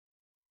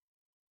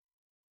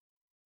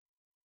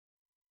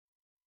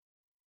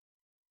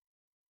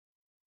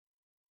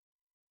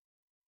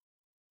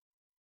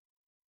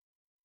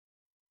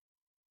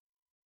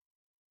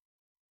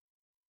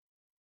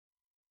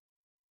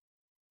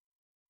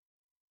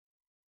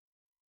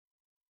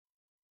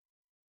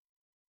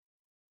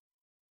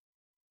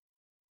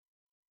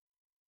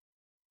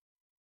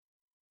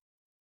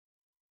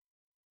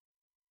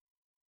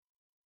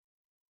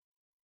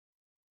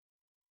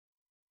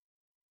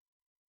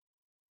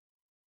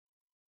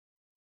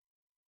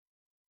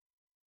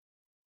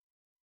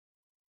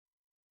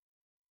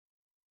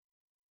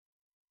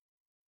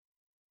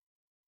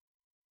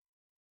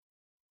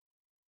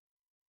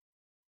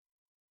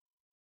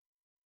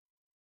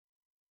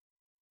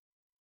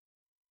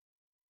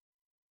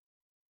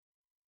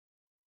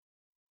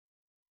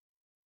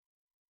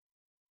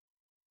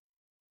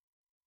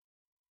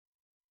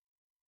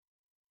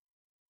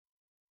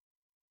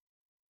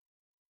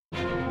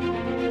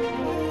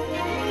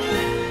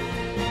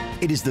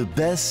It is the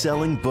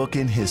best-selling book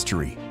in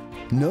history.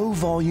 No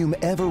volume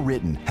ever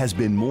written has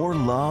been more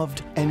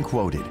loved and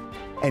quoted.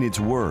 And its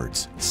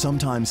words,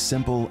 sometimes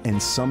simple and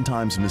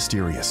sometimes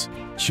mysterious,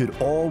 should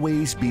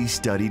always be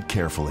studied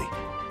carefully.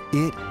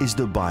 It is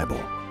the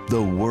Bible,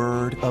 the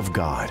Word of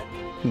God.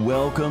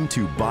 Welcome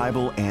to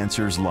Bible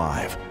Answers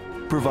Live,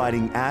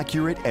 providing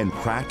accurate and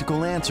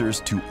practical answers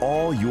to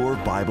all your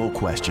Bible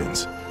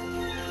questions.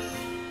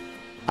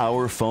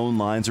 Our phone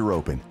lines are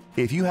open.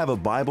 If you have a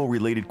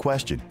Bible-related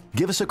question,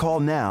 give us a call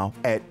now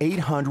at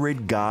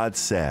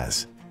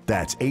 800-GOD-SAYS.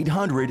 That's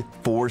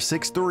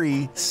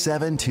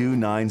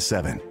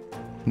 800-463-7297.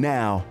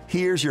 Now,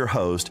 here's your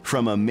host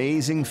from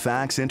Amazing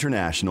Facts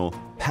International,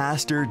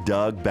 Pastor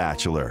Doug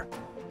Batchelor.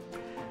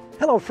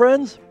 Hello,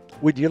 friends.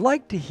 Would you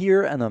like to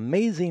hear an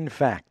amazing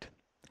fact?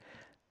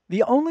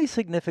 The only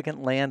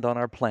significant land on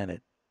our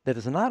planet that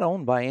is not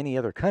owned by any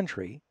other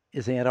country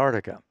is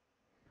Antarctica.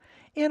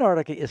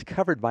 Antarctica is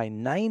covered by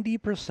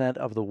 90%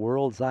 of the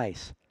world's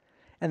ice,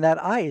 and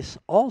that ice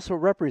also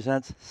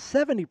represents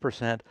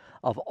 70%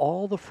 of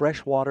all the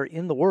fresh water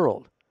in the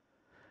world.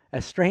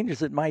 As strange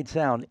as it might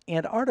sound,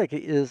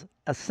 Antarctica is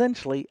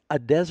essentially a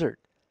desert.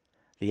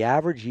 The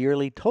average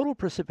yearly total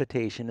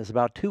precipitation is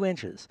about 2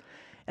 inches,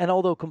 and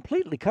although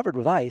completely covered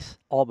with ice,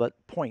 all but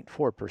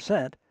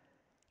 0.4%,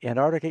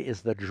 Antarctica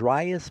is the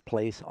driest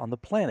place on the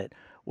planet,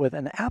 with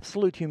an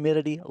absolute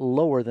humidity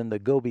lower than the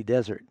Gobi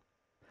Desert.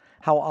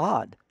 How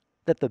odd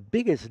that the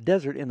biggest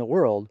desert in the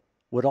world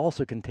would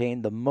also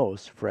contain the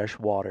most fresh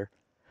water.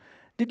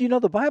 Did you know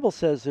the Bible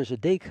says there's a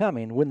day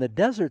coming when the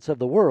deserts of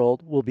the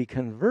world will be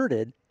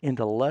converted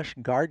into lush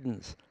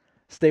gardens?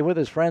 Stay with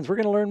us, friends. We're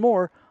going to learn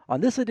more on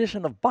this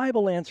edition of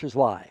Bible Answers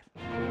Live.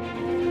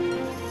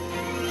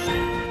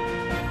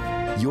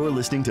 You're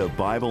listening to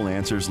Bible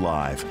Answers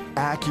Live,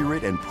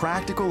 accurate and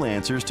practical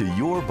answers to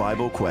your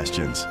Bible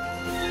questions.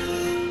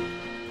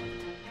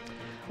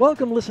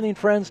 Welcome, listening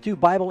friends, to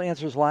Bible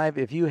Answers Live.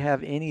 If you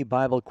have any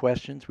Bible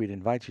questions, we'd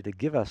invite you to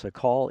give us a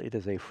call. It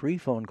is a free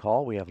phone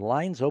call. We have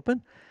lines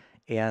open,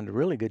 and a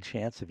really good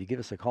chance if you give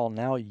us a call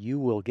now, you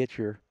will get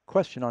your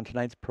question on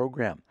tonight's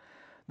program.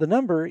 The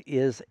number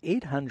is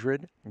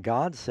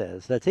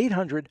 800-GOD-SAYS. That's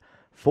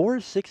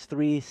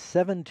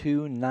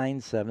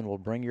 800-463-7297. We'll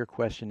bring your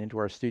question into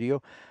our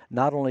studio.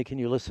 Not only can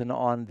you listen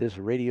on this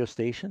radio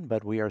station,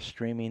 but we are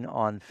streaming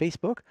on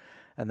Facebook.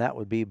 And that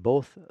would be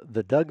both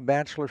the Doug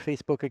Batchelor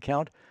Facebook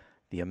account,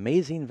 the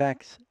Amazing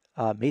Facts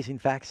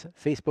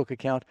Facebook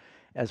account,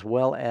 as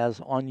well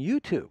as on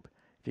YouTube.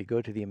 If you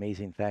go to the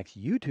Amazing Facts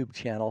YouTube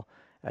channel,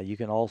 you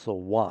can also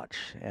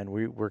watch. And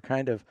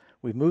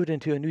we've moved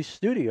into a new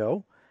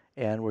studio,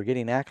 and we're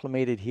getting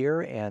acclimated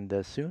here,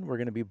 and soon we're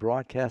going to be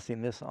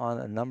broadcasting this on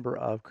a number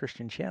of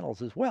Christian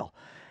channels as well.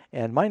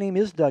 And my name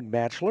is Doug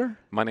Batchelor.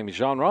 My name is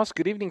John Ross.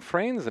 Good evening,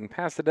 friends. And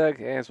Pastor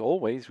Doug, as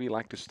always, we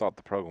like to start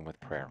the program with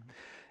prayer.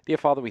 Dear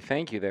Father, we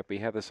thank you that we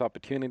have this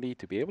opportunity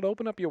to be able to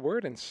open up your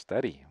word and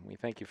study. We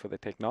thank you for the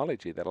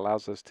technology that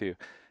allows us to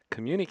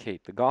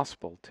communicate the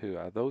gospel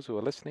to those who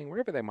are listening,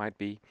 wherever they might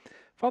be.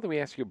 Father,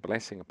 we ask your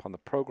blessing upon the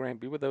program.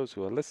 Be with those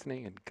who are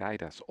listening and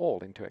guide us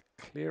all into a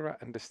clearer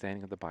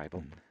understanding of the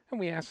Bible. And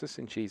we ask this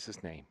in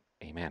Jesus' name.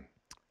 Amen.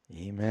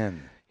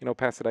 Amen. You know,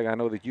 Pastor Doug, I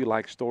know that you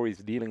like stories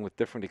dealing with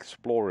different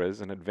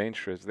explorers and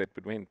adventurers that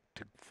went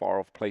to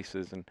far-off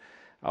places. And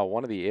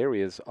one of the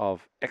areas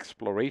of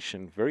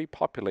exploration very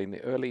popular in the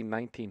early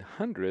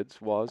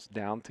 1900s was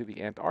down to the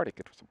Antarctic.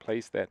 It was a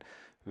place that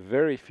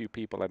very few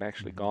people had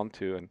actually gone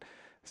to, and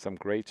some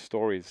great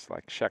stories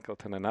like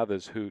Shackleton and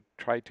others who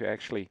tried to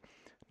actually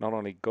not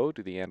only go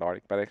to the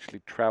Antarctic, but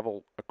actually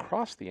travel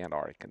across the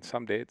Antarctic. And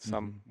some did,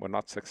 some were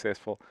not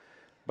successful.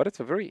 But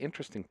it's a very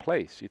interesting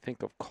place. You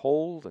think of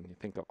cold and you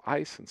think of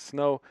ice and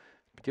snow,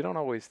 but you don't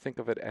always think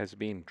of it as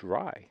being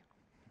dry.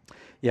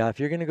 Yeah, if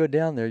you're going to go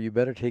down there, you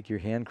better take your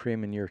hand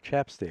cream and your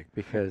chapstick,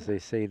 because they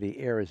say the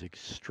air is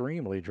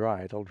extremely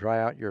dry. It'll dry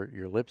out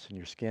your lips and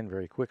your skin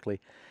very quickly.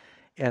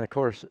 And, of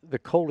course, the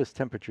coldest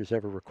temperatures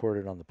ever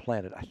recorded on the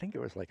planet, I think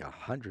it was like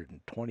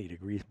 120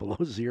 degrees below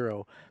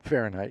zero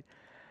Fahrenheit,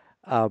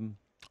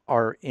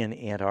 are in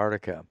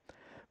Antarctica.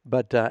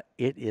 But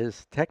it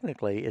is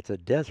technically, it's a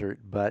desert,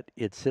 but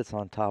it sits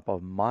on top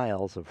of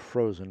miles of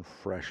frozen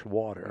fresh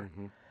water.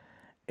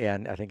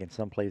 And I think in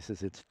some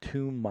places it's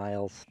 2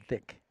 miles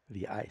thick,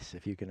 the ice,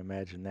 if you can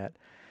imagine that.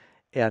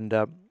 And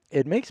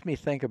it makes me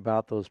think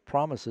about those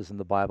promises in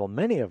the Bible,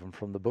 many of them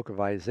from the book of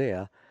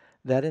Isaiah,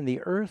 that in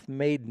the earth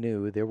made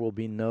new, there will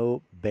be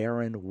no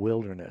barren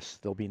wilderness.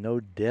 There'll be no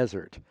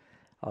desert.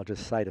 I'll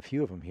just cite a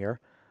few of them here.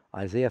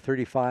 Isaiah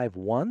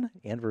 35:1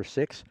 and verse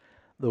 6,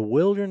 "The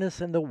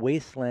wilderness and the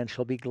wasteland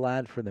shall be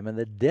glad for them, and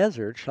the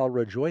desert shall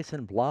rejoice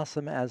and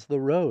blossom as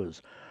the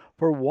rose.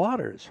 For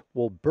waters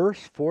will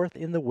burst forth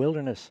in the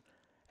wilderness,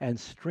 and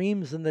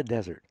streams in the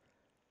desert."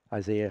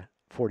 Isaiah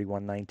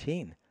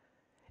 41:19.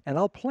 "And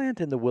I'll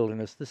plant in the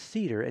wilderness the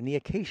cedar and the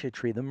acacia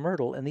tree, the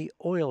myrtle and the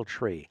oil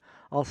tree.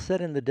 I'll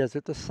set in the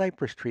desert the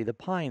cypress tree, the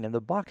pine, and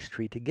the box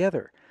tree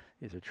together."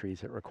 These are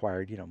trees that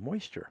required,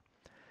 moisture.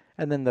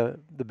 And then the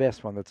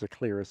best one that's the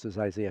clearest is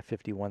Isaiah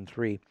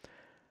 51:3.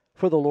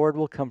 For the Lord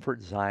will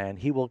comfort Zion.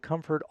 He will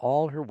comfort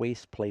all her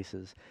waste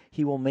places.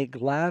 He will make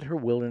glad her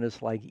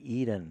wilderness like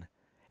Eden,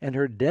 and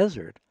her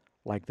desert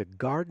like the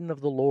garden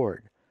of the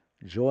Lord.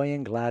 Joy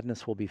and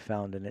gladness will be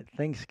found in it,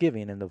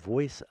 thanksgiving and the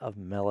voice of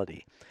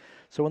melody.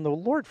 So when the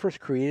Lord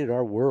first created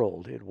our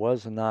world, it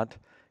was not,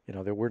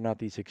 there were not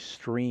these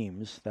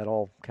extremes that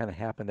all kind of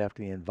happened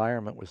after the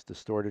environment was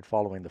distorted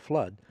following the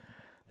flood.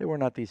 There were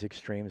not these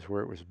extremes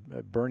where it was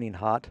burning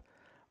hot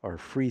or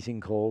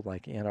freezing cold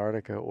like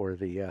Antarctica or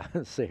the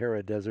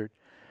Sahara Desert.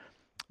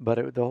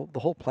 But the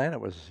whole planet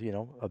was,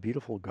 a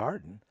beautiful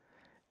garden.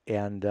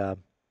 And the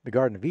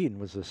Garden of Eden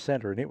was the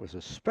center, and it was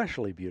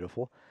especially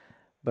beautiful.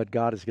 But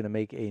God is going to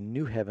make a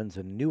new heavens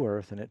and new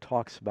earth, and it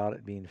talks about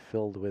it being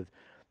filled with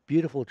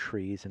beautiful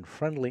trees and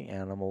friendly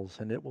animals,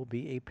 and it will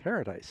be a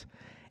paradise.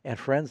 And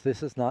friends,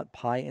 this is not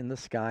pie in the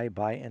sky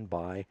by and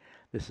by.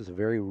 This is a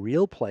very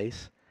real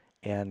place,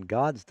 and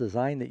God's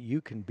designed that you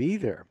can be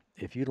there.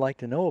 If you'd like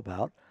to know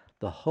about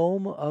the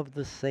home of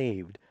the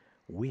saved,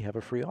 we have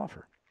a free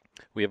offer.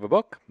 We have a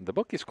book. The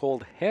book is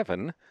called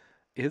Heaven,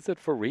 Is It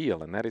For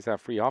Real? And that is our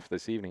free offer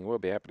this evening. We'll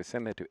be happy to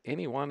send that to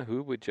anyone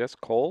who would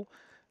just call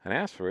and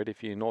ask for it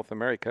if you're in North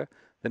America.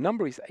 The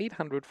number is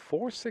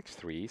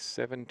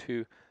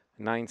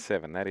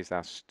 800-463-7297. That is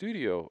our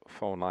studio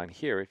phone line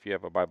here if you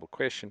have a Bible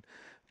question.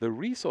 The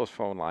resource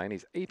phone line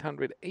is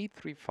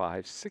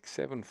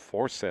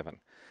 800-835-6747.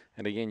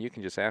 And again, you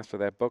can just ask for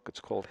that book. It's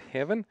called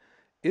Heaven,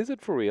 Is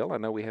It For Real? I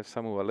know we have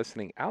some who are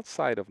listening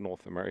outside of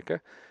North America.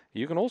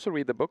 You can also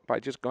read the book by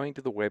just going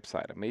to the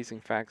website,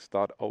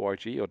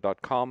 amazingfacts.org or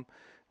 .com.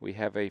 We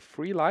have a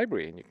free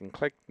library, and you can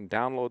click and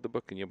download the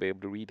book, and you'll be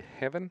able to read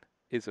Heaven,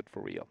 Is It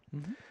For Real?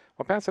 Mm-hmm.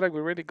 Well, Pastor Doug,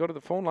 we're ready to go to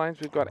the phone lines.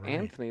 We've got All right.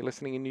 Anthony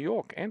listening in New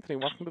York. Anthony,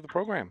 welcome to the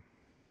program.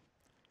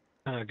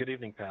 Good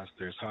evening,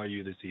 pastors. How are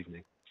you this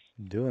evening?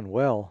 Doing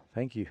well,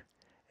 thank you.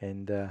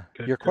 And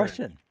Good, your good.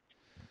 question?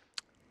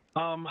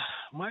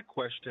 My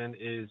question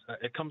is,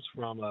 it comes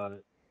from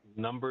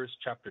Numbers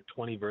chapter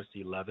 20, verse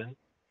 11.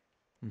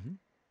 Mm-hmm.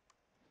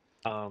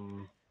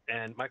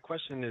 And my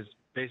question is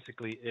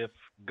basically, if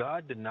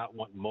God did not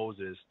want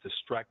Moses to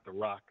strike the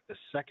rock the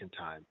second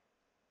time,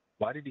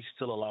 why did he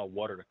still allow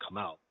water to come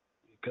out?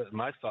 Because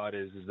my thought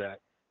is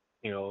that,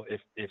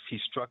 if he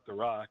struck the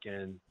rock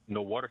and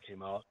no water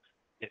came out,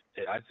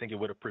 I think it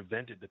would have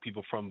prevented the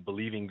people from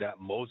believing that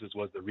Moses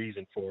was the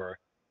reason for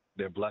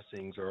their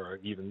blessings or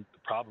even the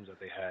problems that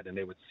they had, and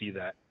they would see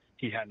that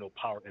he had no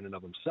power in and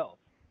of himself.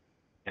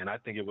 And I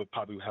think it would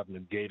probably have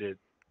negated,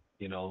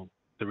 the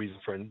reason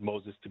for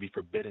Moses to be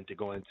forbidden to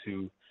go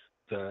into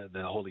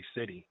the holy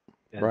city.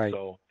 And Right.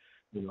 so,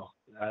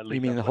 at least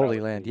You mean the that's what I Holy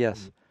would Land? think.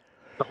 Yes.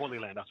 The Holy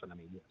Land, that's what I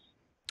mean, yes.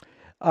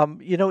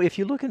 If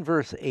you look in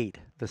verse 8,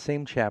 the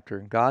same chapter,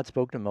 God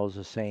spoke to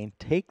Moses saying,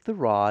 take the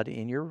rod,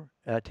 you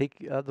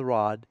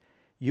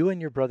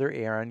and your brother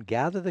Aaron,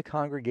 gather the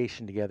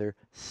congregation together,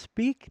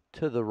 speak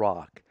to the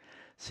rock.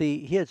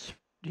 See, he had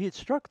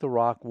struck the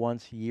rock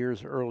once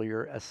years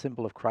earlier, a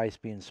symbol of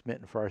Christ being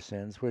smitten for our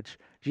sins, which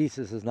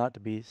Jesus is not to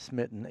be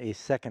smitten a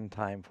second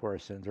time for our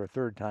sins, or a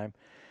third time.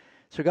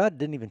 So God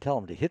didn't even tell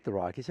him to hit the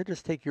rock. He said,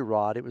 just take your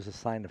rod. It was a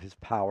sign of his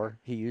power.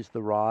 He used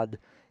the rod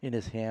in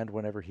his hand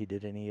whenever he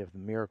did any of the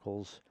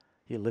miracles.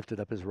 He lifted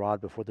up his rod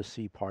before the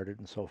sea parted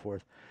and so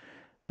forth.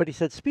 But he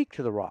said, speak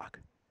to the rock.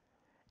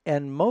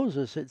 And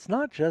Moses, it's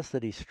not just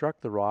that he struck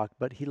the rock,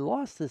 but he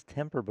lost his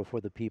temper before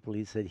the people.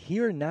 He said,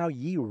 hear now,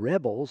 ye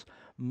rebels,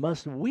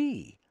 must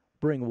we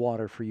bring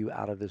water for you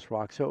out of this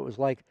rock? So it was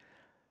like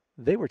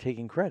they were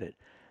taking credit.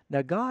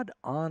 Now, God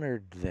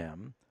honored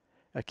them.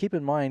 Keep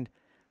in mind,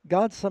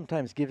 God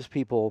sometimes gives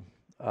people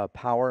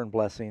power and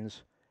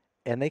blessings,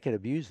 and they can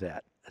abuse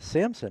that.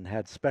 Samson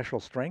had special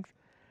strength,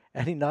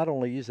 and he not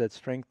only used that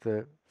strength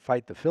to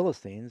fight the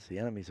Philistines, the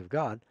enemies of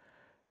God,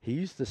 he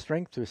used the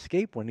strength to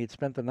escape when he'd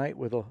spent the night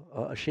with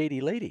a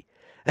shady lady.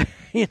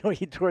 He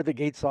tore the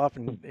gates off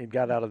and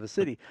got out of the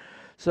city.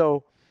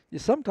 So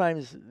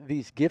sometimes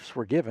these gifts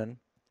were given,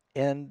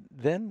 and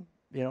then,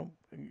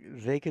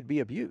 they could be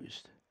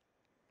abused.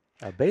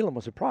 Balaam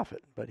was a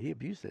prophet, but he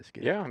abused this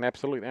gift. Yeah, and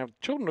absolutely. Now,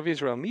 children of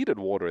Israel needed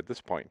water at this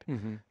point.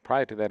 Mm-hmm.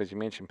 Prior to that, as you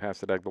mentioned,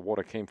 Pastor Doug, the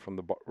water came from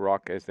the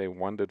rock as they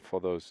wandered for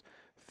those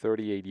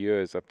 38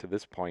 years up to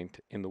this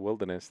point in the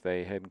wilderness.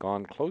 They had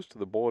gone close to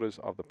the borders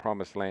of the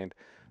promised land.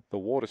 The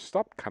water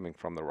stopped coming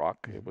from the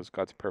rock. Mm-hmm. It was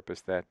God's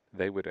purpose that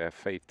they would have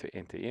faith to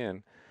enter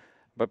in.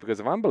 But because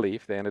of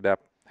unbelief, they ended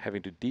up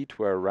having to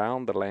detour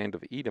around the land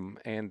of Edom,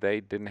 and they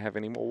didn't have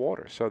any more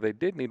water. So they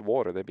did need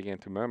water. They began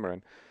to murmur.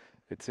 And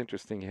it's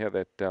interesting here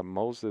that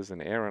Moses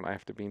and Aaron,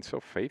 after being so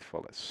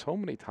faithful so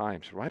many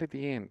times, right at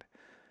the end,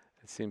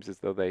 it seems as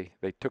though they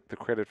took the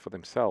credit for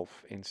themselves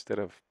instead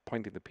of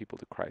pointing the people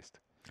to Christ.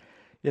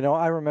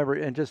 I remember,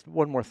 and just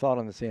one more thought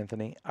on this,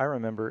 Anthony. I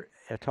remember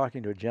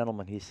talking to a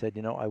gentleman. He said,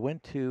 I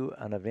went to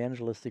an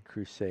evangelistic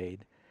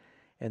crusade,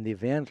 and the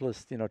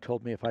evangelist,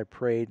 told me if I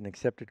prayed and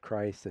accepted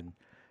Christ, and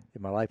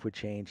my life would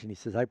change. And he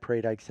says, I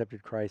prayed, I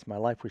accepted Christ, my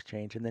life was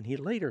changed. And then he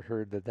later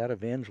heard that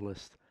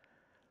evangelist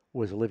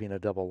was living a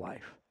double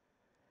life.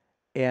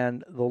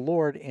 And the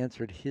Lord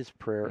answered his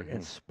prayer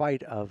in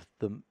spite of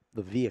the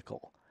the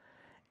vehicle.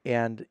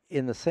 And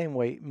in the same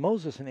way,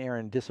 Moses and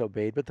Aaron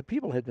disobeyed, but the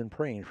people had been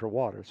praying for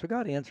water. So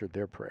God answered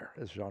their prayer,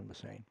 as John was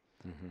saying.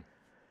 Mm-hmm.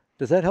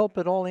 Does that help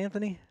at all,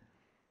 Anthony?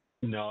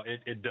 No,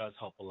 it does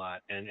help a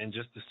lot. And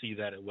just to see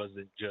that it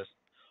wasn't just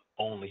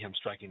only him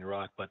striking the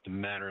rock, but the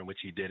manner in which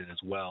he did it as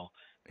well,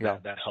 Yeah.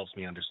 that helps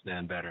me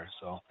understand better.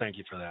 So thank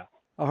you for that.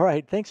 All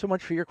right. Thanks so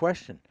much for your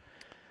question.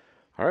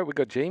 All right, we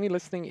got Jamie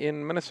listening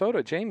in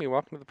Minnesota. Jamie,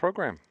 welcome to the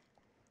program.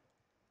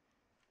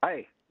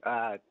 Hi.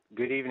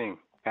 Good evening,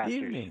 pastors.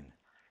 Evening.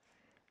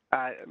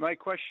 My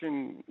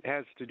question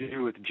has to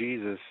do with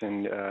Jesus.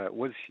 And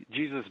was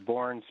Jesus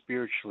born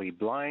spiritually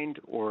blind,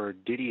 or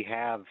did he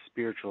have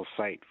spiritual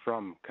sight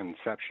from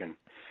conception?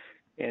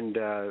 And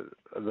there's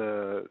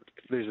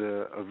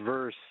a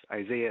verse,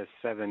 Isaiah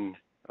 7,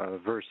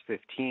 verse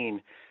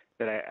 15,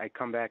 that I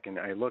come back and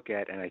I look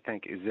at, and I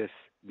think, is this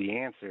the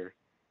answer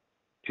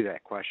to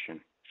that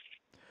question?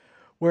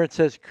 Where it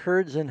says,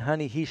 curds and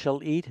honey he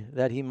shall eat,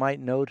 that he might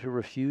know to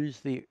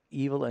refuse the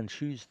evil and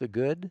choose the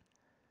good.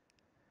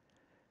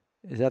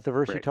 Is that the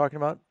verse you're Right. talking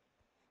about?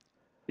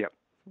 Yep.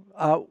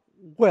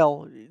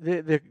 Well,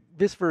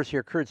 this verse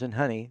here, curds and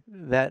honey,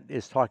 that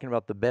is talking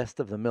about the best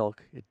of the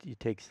milk. It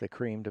takes the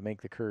cream to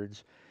make the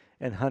curds,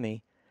 and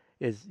honey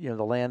is, the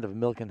land of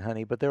milk and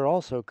honey. But they're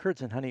also,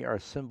 curds and honey are a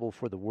symbol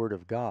for the word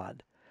of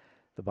God.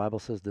 The Bible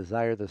says,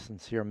 desire the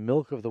sincere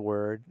milk of the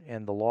word,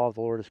 and the law of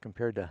the Lord is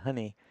compared to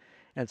honey.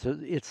 And so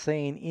it's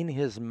saying in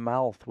his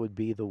mouth would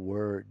be the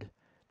word,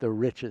 the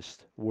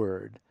richest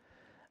word.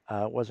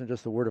 It wasn't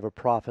just the word of a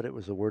prophet, it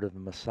was the word of the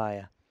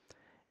Messiah.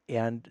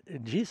 And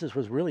Jesus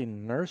was really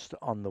nursed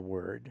on the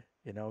word.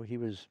 He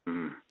was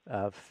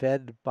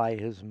fed by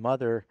his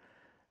mother,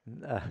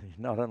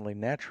 not only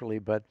naturally,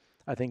 but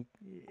I think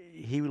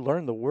he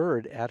learned the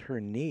word at her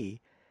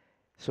knee.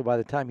 So by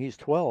the time he's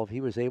 12,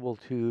 he was able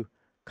to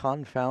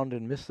confound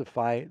and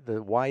mystify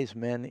the wise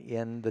men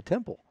in the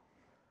temple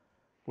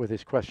with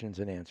his questions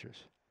and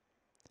answers.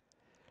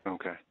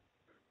 Okay.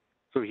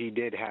 So he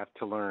did have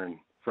to learn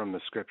from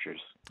the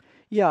scriptures.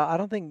 Yeah, I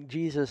don't think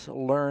Jesus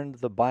learned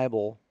the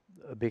Bible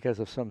because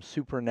of some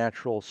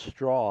supernatural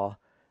straw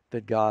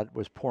that God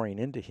was pouring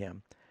into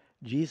him.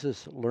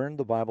 Jesus learned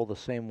the Bible the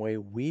same way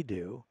we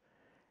do,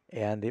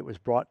 and it was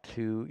brought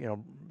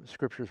to,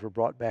 scriptures were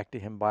brought back to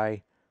him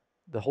by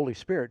the Holy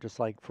Spirit, just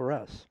like for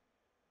us.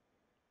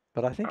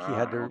 But I think he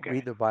had to Okay.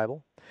 read the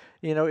Bible.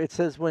 It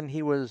says when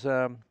he was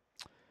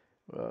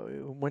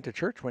went to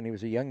church when he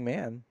was a young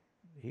man,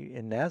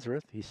 in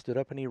Nazareth, he stood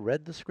up and he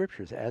read the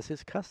scriptures as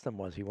his custom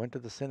was. He went to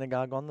the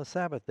synagogue on the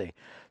Sabbath day.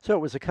 So it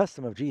was a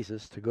custom of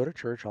Jesus to go to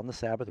church on the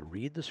Sabbath,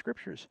 read the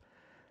scriptures.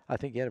 I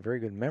think he had a very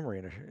good memory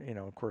and,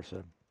 of course,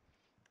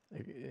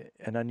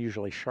 an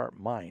unusually sharp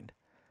mind.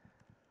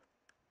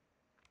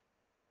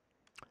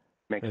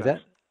 Makes Is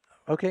sense.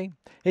 that okay?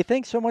 Hey,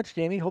 thanks so much,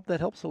 Jamie. Hope that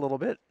helps a little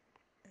bit.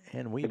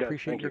 And we It does.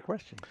 appreciate Thank your you.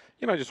 question.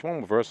 Just one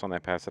more verse on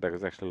that passage I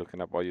was actually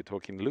looking up while you're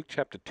talking. Luke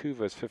chapter 2,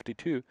 verse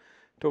 52,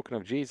 talking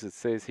of Jesus,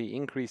 says he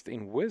increased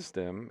in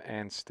wisdom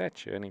and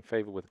stature and in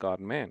favor with God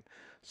and man.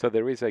 So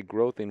there is a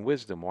growth in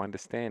wisdom or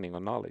understanding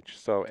or knowledge.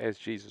 So as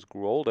Jesus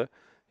grew older,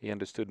 he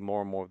understood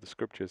more and more of the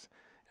scriptures.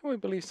 And we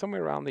believe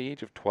somewhere around the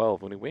age of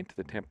 12, when he went to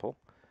the temple,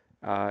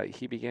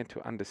 he began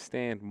to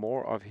understand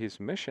more of his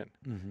mission.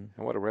 Mm-hmm.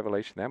 And what a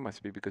revelation that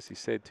must be, because he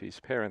said to his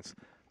parents,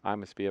 I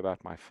must be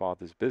about my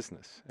Father's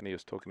business. And he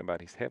was talking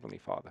about his heavenly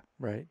Father.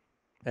 Right.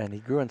 And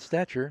he grew in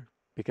stature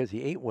because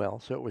he ate well.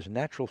 So it was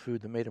natural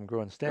food that made him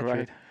grow in stature.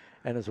 Right.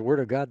 And it's the word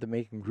of God that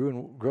made him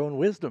grow in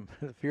wisdom.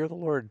 The fear of the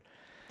Lord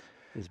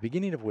is the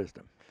beginning of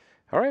wisdom.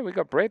 All right, we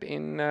got Brett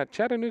in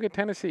Chattanooga,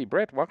 Tennessee.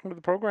 Brett, welcome to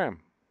the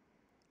program.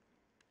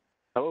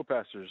 Hello,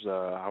 pastors.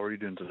 How are you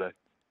doing today?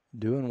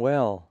 Doing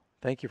well.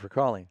 Thank you for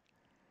calling.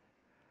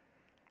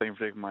 Thank you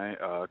for taking my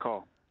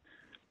call.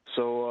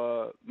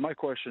 So my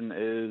question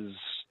is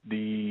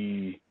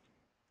the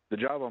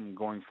job I'm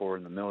going for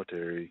in the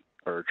military,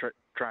 or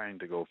trying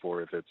to go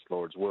for if it's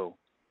Lord's will,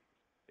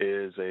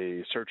 is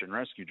a search and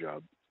rescue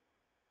job.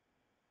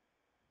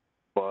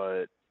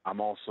 But I'm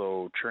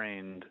also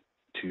trained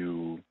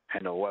to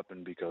handle a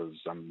weapon because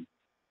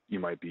you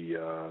might be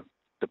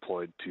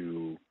deployed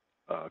to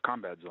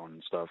combat zone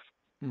and stuff.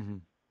 Mm-hmm.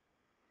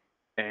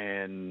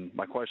 And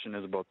my question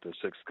is about the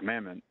sixth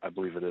commandment. I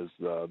believe it is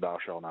the thou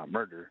shalt not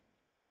murder.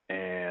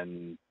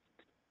 And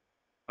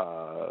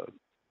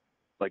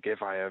like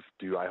if I have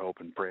to, I hope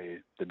and pray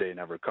the day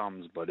never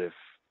comes, but if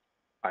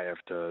I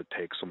have to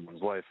take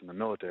someone's life in the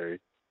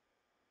military,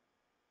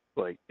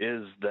 like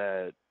is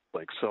that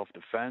like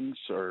self-defense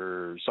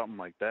or something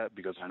like that?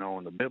 Because I know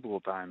in the biblical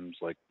times,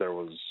 like there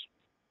was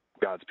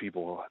God's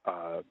people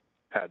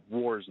had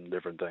wars and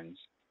different things.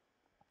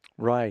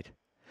 Right.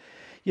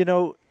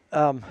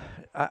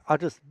 I'll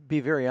just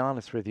be very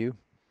honest with you.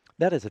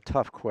 That is a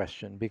tough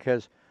question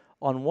because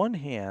on one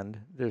hand,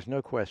 there's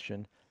no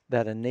question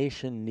that a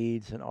nation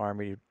needs an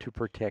army to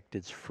protect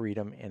its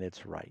freedom and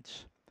its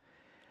rights.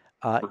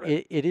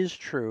 Right. It is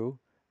true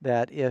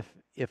that if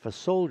a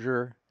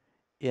soldier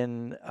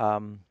in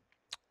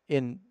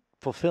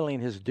fulfilling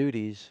his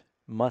duties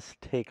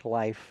must take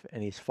life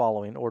and he's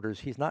following orders,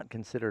 he's not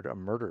considered a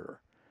murderer.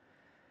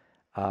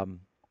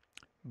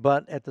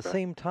 But at the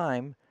same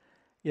time,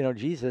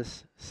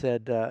 Jesus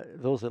said,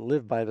 those that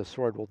live by the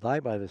sword will die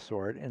by the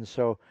sword. And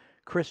so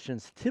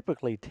Christians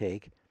typically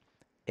take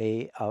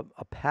a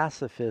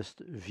pacifist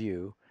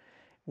view.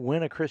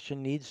 When a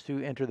Christian needs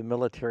to enter the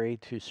military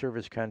to serve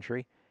his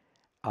country,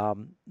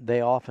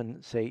 they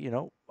often say,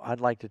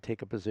 I'd like to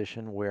take a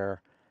position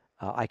where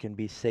I can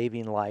be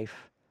saving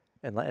life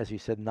and, as you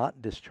said,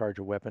 not discharge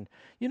a weapon.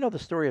 You know the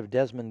story of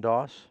Desmond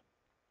Doss?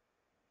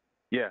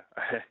 Yeah,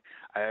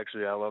 I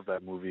love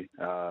that movie.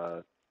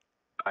 I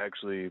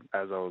actually,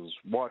 as I was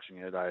watching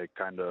it, I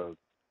kind of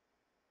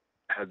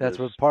had That's this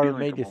what part of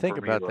feeling made you come think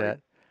over me, about that.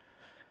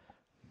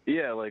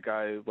 Yeah,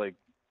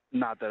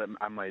 not that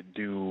I might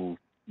do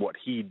what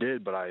he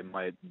did, but I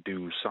might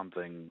do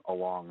something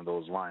along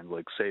those lines,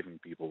 like saving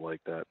people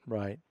like that.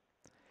 Right.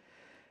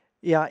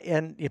 Yeah,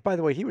 and by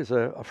the way, he was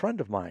a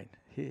friend of mine.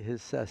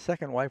 His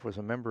second wife was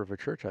a member of a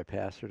church I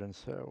pastored, and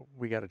so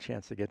we got a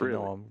chance to get to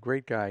know him.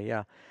 Great guy,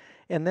 yeah.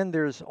 And then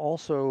there's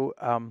also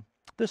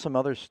there's some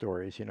other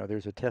stories.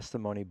 There's a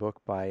testimony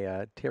book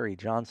by Terry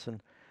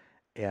Johnson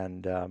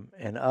and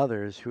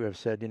others who have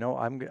said,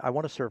 I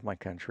want to serve my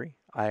country.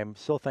 I am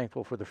so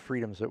thankful for the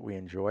freedoms that we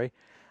enjoy.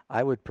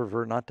 I would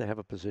prefer not to have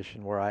a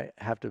position where I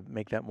have to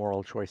make that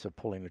moral choice of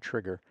pulling the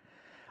trigger.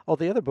 Oh,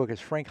 the other book is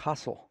Frank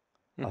Hassel,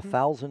 A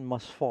Thousand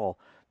Must Fall.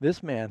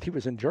 This man, he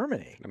was in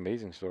Germany.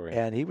 Amazing story.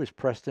 And he was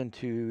pressed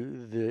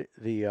into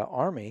the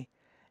army,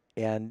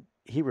 and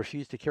he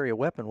refused to carry a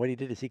weapon. What he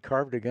did is he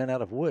carved a gun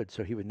out of wood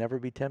so he would never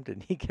be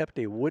tempted. He kept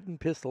a wooden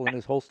pistol in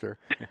his holster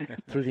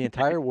through the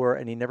entire war,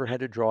 and he never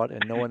had to draw it,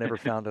 and no one ever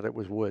found that it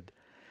was wood.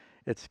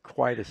 It's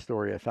quite a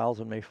story. A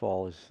Thousand May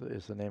Fall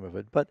is the name of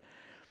it. But,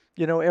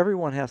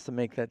 everyone has to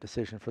make that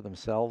decision for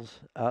themselves.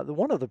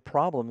 One of the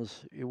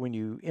problems when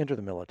you enter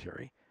the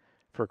military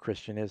for a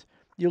Christian is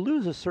you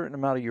lose a certain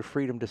amount of your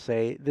freedom to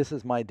say, this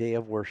is my day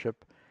of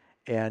worship,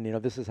 and,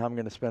 this is how I'm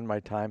going to spend my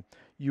time.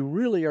 You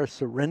really are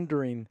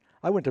surrendering.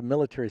 I went to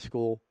military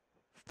school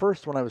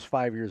first when I was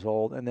 5 years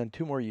old, and then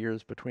 2 more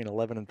years between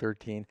 11 and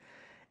 13.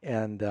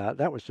 And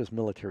that was just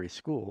military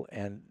school.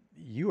 And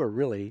you are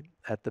really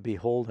at the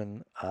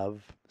beholden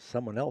of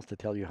someone else to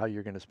tell you how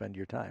you're going to spend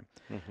your time.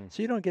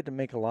 So you don't get to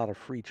make a lot of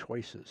free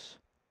choices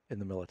in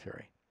the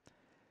military.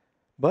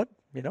 But,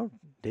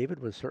 David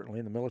was certainly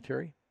in the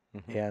military.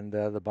 And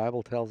the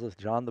Bible tells us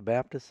John the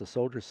Baptist, the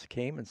soldiers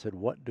came and said,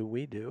 what do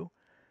we do?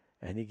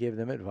 And he gave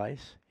them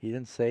advice. He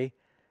didn't say,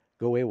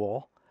 go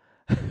AWOL.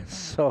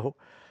 So,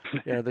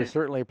 there's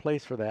certainly a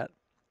place for that.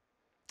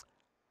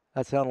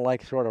 That sounded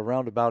like sort of a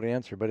roundabout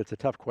answer, but it's a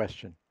tough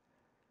question.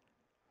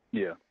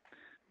 Yeah.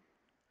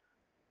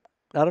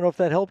 I don't know if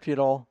that helped you at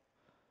all.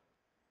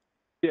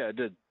 Yeah, it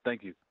did.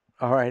 Thank you.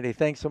 All right. Hey,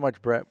 thanks so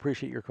much, Brett.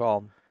 Appreciate your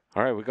call.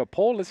 All right, we got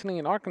Paul listening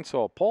in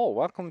Arkansas. Paul,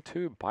 welcome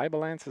to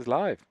Bible Answers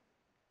Live.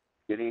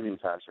 Good evening,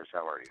 pastors.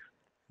 How are you?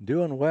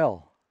 Doing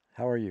well.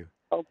 How are you?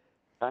 Oh,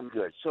 I'm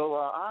good. So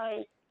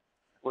I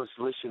was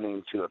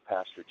listening to a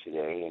pastor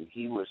today, and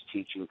he was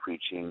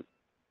preaching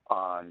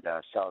on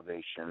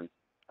salvation.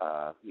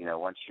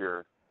 Once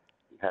you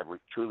have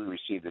truly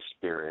received the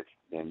Spirit,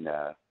 and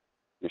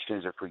your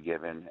sins are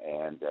forgiven,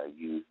 and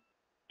you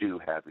do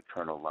have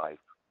eternal life.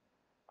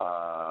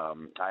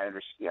 I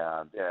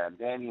understand. And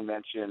then he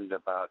mentioned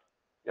about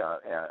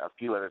a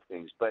few other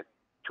things, but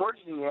towards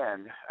the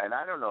end, and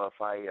I don't know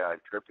if I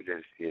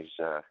interpreted his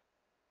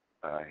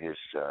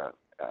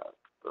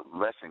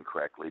lesson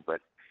correctly,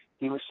 but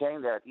he was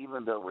saying that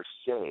even though we're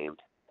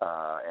saved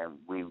and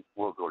we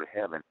will go to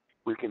heaven,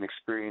 we can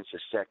experience a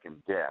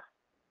second death.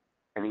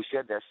 And he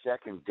said that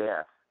second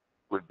death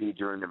would be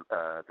during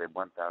the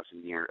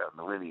 1,000-year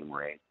millennium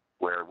reign,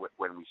 where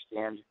when we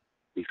stand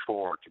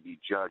before to be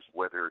judged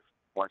whether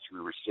once we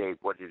were saved,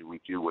 what did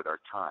we do with our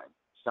time?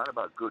 It's not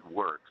about good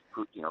works,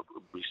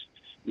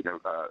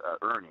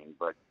 earning,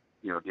 but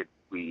did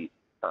we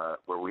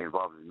were we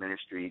involved in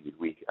ministry? Did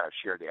we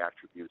share the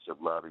attributes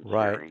of love and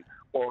caring,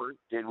 or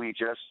did we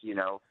just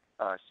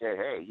say,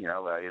 hey,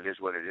 it is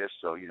what it is,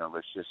 so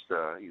let's just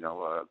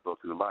go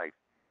through life?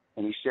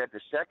 And he said the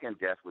second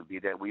death would be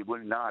that we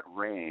would not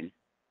reign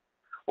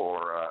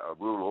or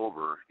rule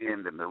over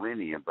in the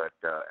millennium, but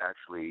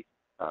actually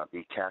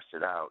be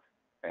casted out.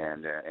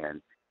 And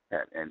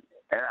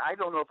I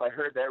don't know if I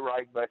heard that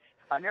right, but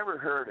I never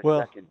heard a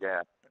second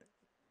death.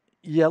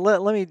 Yeah,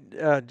 let me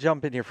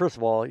jump in here. First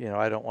of all,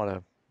 I don't want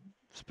to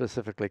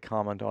specifically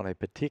comment on a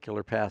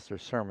particular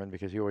pastor's sermon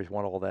because you always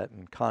want all that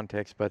in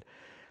context, but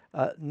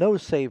no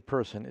saved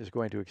person is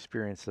going to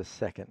experience the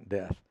second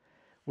death,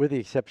 with the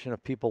exception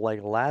of people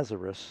like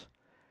Lazarus,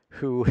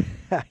 who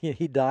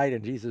he died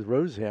and Jesus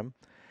rose him,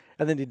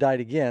 and then he died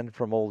again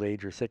from old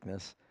age or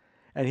sickness,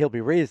 and he'll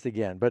be raised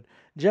again. But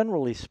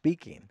generally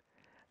speaking,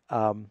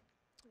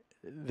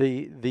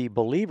 the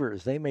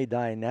believers, they may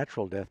die a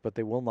natural death, but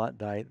they will not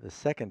die the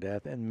second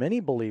death. And many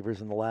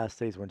believers in the last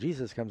days, when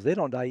Jesus comes, they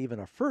don't die even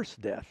a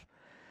first death,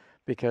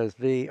 because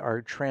they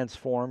are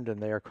transformed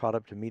and they are caught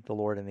up to meet the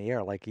Lord in the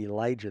air. Like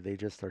Elijah, they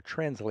just are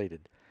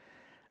translated.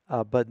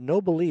 But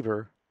no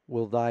believer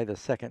will die the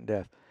second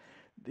death.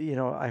 You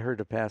know, I heard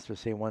a pastor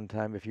say one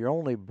time, if you're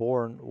only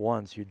born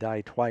once, you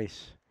die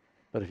twice.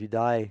 But if you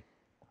die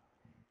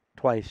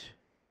twice,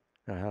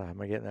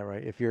 am I getting that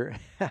right? If you're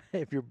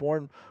if you're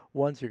born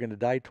once, you're going to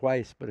die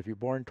twice. But if you're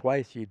born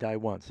twice, you die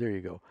once. There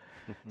you go.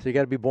 So you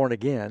got to be born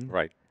again,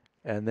 Right.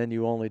 and then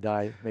you only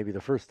die maybe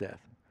the first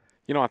death.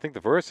 You know, I think the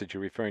verse that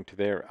you're referring to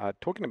there,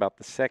 talking about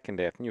the second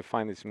death, and you'll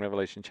find this in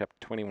Revelation chapter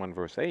 21,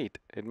 verse 8,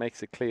 it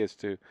makes it clear as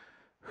to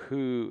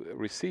who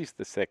receives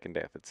the second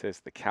death. It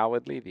says the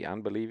cowardly, the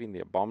unbelieving,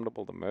 the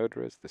abominable, the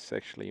murderers, the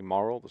sexually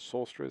immoral, the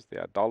sorcerers,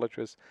 the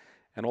idolaters,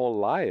 and all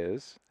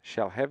liars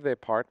shall have their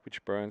part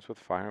which burns with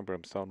fire and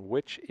brimstone,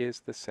 which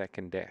is the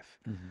second death.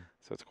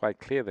 So it's quite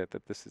clear that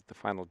this is the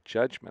final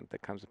judgment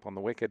that comes upon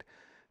the wicked.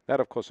 That,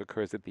 of course,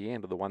 occurs at the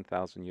end of the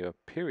 1,000-year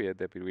period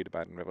that we read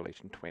about in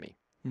Revelation 20.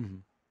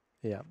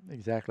 Yeah,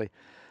 exactly.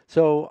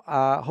 So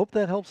hope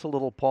that helps a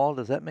little, Paul.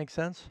 Does that make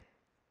sense?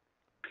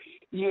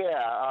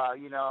 Yeah,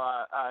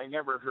 I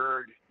never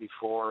heard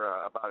before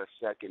about a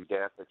second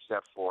death,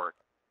 except for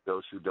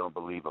those who don't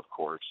believe, of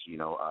course.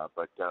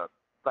 But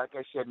like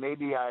I said,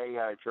 maybe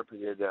I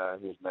interpreted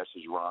his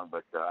message wrong.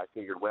 But I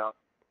figured, well,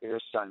 it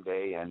is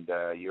Sunday, and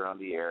you're on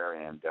the air,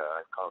 and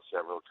I've called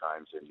several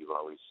times, and you've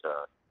always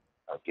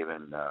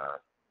given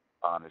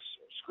honest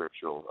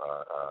scriptural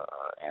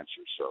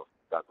answers. So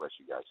God bless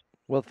you guys.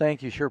 Well,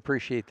 thank you. Sure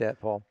appreciate that,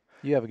 Paul.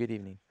 You have a good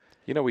evening.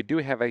 You know, we do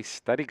have a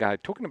study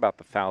guide talking about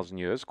the 1,000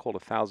 years called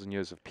 1,000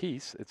 Years of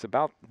Peace. It's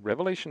about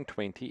Revelation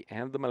 20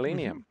 and the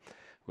millennium.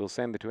 We'll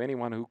send it to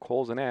anyone who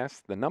calls and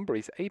asks. The number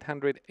is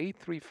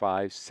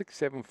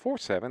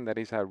 800-835-6747. That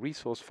is our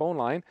resource phone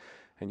line.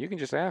 And you can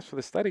just ask for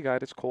the study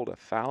guide. It's called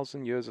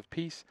 1,000 Years of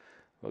Peace.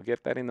 We'll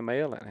get that in the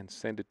mail and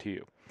send it to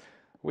you.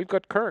 We've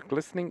got Kirk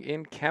listening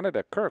in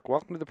Canada. Kirk,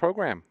 welcome to the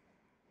program.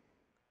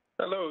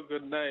 Hello,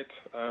 good night,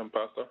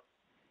 Pastor.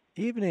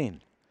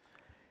 Evening.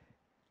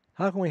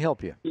 How can we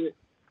help you?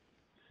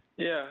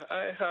 Yeah,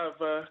 I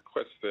have a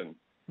question.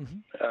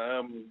 In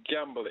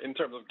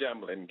terms of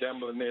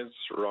gambling is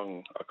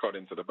wrong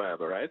according to the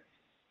Bible, right?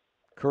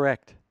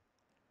 Correct.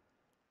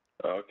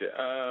 Okay.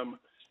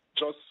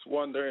 Just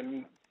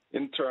wondering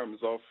in terms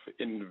of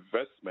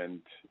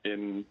investment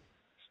in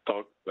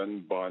stocks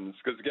and bonds,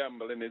 because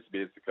gambling is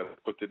basically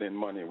putting in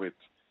money with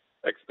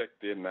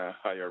expecting a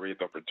higher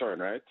rate of return,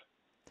 right?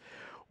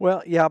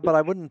 Well, yeah, but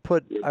I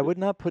would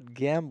not put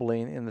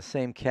gambling in the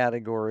same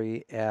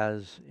category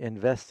as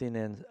investing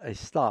in a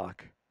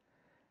stock.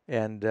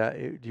 And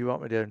do you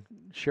want me to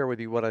share with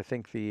you what I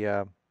think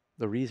the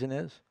reason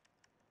is?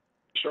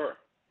 Sure.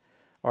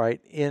 All right.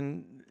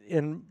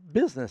 In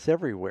business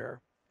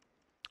everywhere,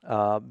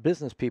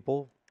 business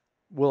people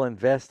will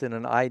invest in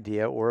an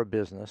idea or a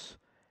business,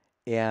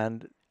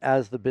 and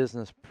as the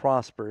business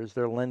prospers,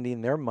 they're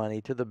lending their money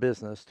to the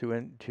business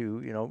to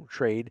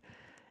trade,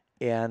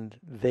 and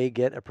they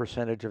get a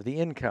percentage of the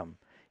income.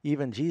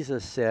 Even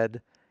Jesus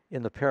said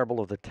in the parable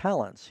of the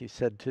talents, he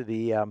said to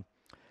the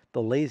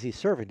lazy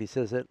servant, he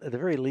says, at the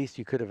very least,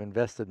 you could have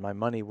invested my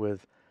money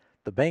with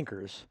the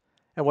bankers.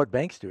 And what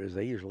banks do is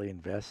they usually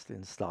invest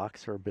in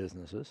stocks or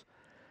businesses.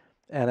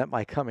 And at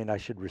my coming, I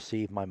should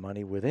receive my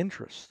money with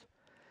interest.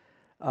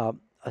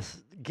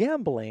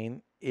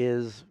 Gambling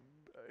is,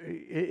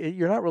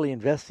 you're not really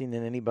investing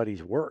in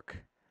anybody's work.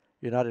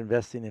 You're not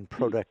investing in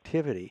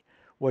productivity.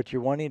 What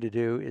you're wanting to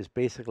do is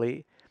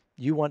basically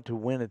you want to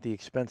win at the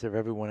expense of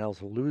everyone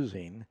else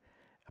losing,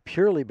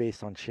 purely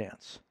based on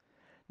chance.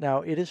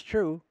 Now, it is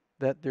true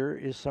that there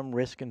is some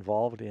risk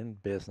involved in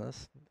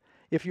business.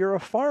 If you're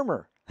a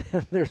farmer,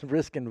 there's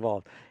risk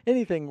involved.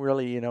 Anything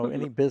really,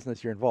 any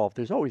business you're involved,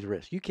 there's always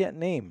risk. You can't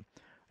name.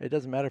 It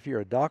doesn't matter if you're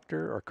a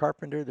doctor or a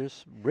carpenter,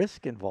 there's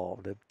risk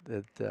involved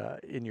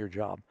in your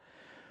job.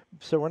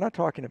 So we're not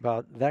talking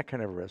about that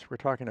kind of risk. We're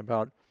talking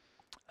about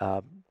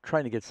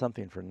trying to get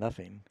something for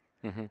nothing.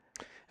 And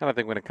I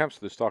think when it comes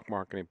to the stock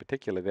market in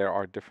particular, there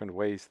are different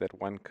ways that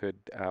one could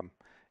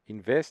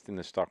invest in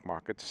the stock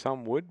market.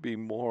 Some would be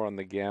more on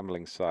the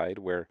gambling side,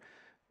 where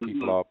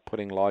people are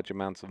putting large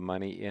amounts of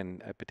money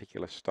in a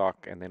particular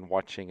stock and then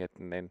watching it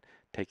and then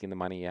taking the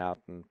money out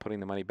and putting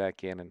the money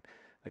back in, and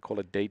they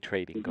call it day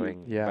trading,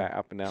 going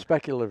up and down.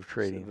 Speculative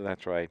trading. So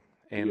that's right.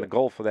 And the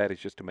goal for that is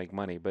just to make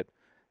money. But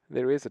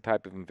there is a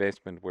type of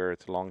investment where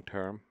it's long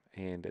term,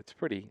 and it's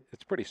pretty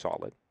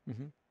solid.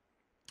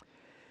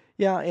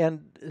 Yeah,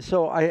 and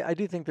so I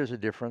do think there's a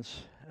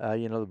difference.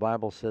 The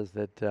Bible says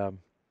that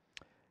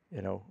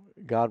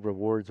God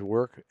rewards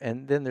work,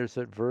 and then there's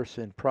a verse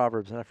in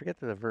Proverbs, and I forget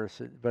the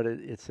verse, but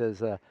it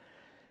says,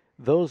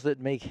 "Those that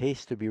make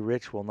haste to be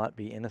rich will not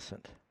be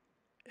innocent."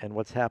 And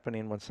what's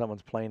happening when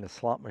someone's playing a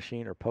slot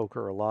machine or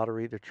poker or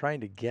lottery? They're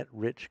trying to get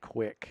rich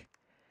quick,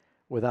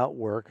 without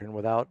work and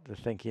without the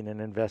thinking and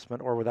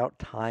investment, or without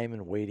time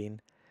and waiting.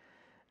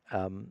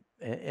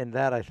 And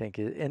that, I think,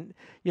 is, and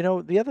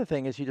the other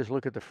thing is, you just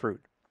look at the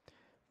fruit.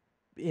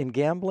 In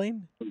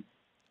gambling,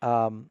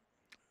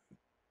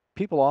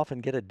 people often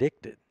get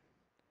addicted.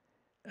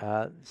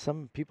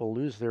 Some people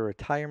lose their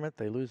retirement,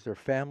 they lose their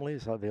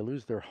families, they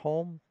lose their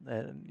home.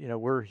 And you know,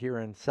 we're here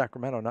in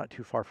Sacramento, not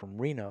too far from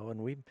Reno, and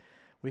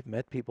we've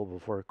met people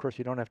before. Of course,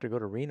 you don't have to go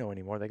to Reno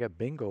anymore. They got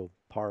bingo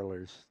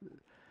parlors,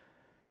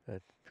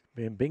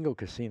 bingo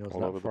casinos all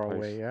not far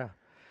away. Yeah,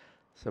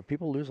 so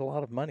people lose a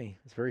lot of money.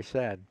 It's very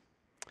sad.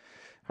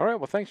 All right.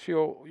 Well, thanks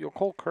for your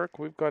call, Kirk.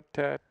 We've got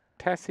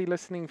Tassie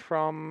listening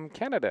from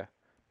Canada.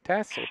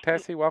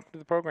 Tassie, welcome to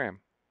the program.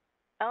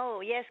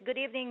 Oh, yes. Good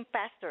evening,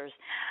 pastors.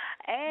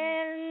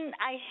 And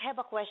I have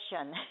a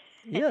question.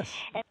 Yes.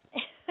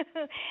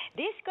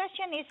 This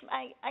question is,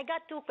 I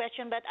got two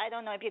questions, but I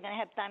don't know if you're going to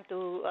have time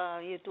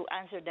to you to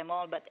answer them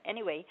all. But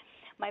anyway,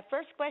 my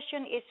first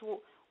question is,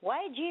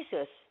 why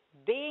Jesus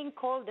being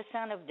called the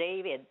Son of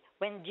David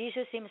when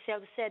Jesus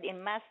himself said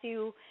in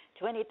Matthew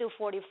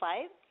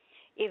 22:45,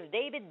 if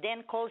David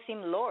then calls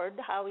him Lord,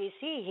 how is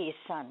he his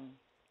son?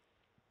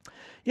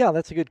 Yeah,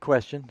 that's a good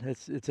question.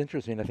 It's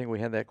interesting. I think we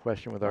had that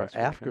question with our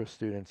AFCO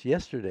students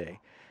yesterday.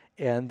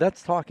 And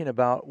that's talking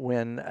about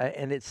when,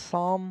 and it's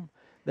Psalm,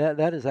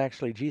 that is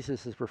actually,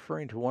 Jesus is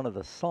referring to one of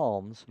the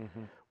Psalms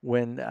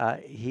when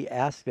he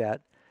asked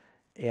that.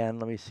 And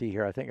let me see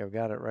here. I think I've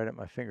got it right at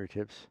my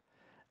fingertips.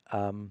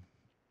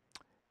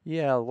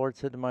 Yeah, the Lord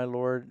said to my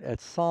Lord, at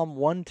Psalm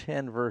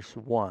 110, verse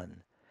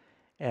 1.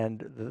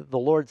 And the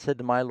Lord said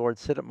to my Lord,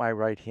 sit at my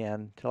right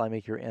hand till I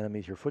make your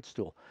enemies your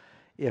footstool.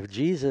 If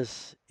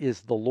Jesus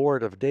is the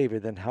Lord of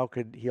David, then how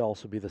could he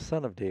also be the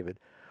Son of David?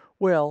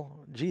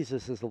 Well,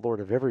 Jesus is the Lord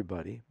of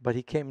everybody, but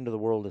he came into the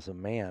world as a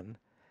man.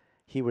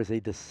 He was a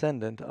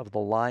descendant of the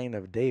line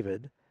of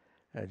David.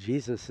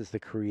 Jesus is the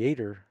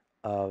creator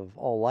of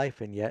all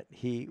life, and yet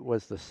he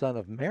was the son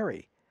of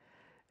Mary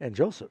and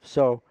Joseph.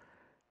 So,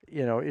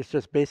 you know, it's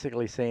just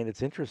basically saying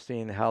it's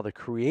interesting how the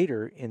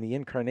creator in the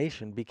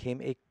incarnation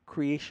became a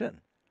creation.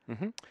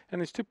 And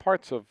there's two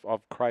parts of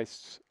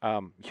Christ's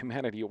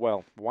humanity.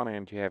 Well, one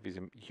end you have his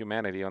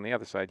humanity. On the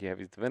other side, you have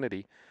his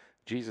divinity.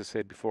 Jesus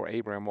said, before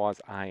Abraham was,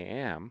 I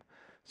am.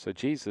 So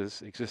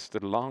Jesus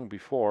existed long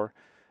before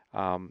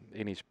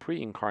in his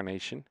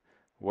pre-incarnation,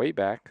 way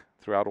back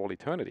throughout all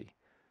eternity.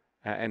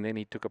 And then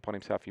he took upon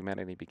himself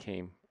humanity,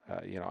 became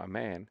a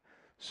man.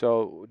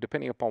 So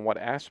depending upon what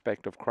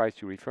aspect of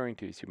Christ you're referring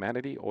to, his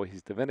humanity or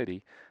his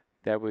divinity,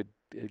 that would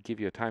give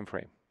you a time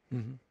frame.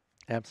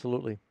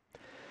 Absolutely.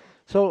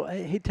 So,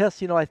 hey,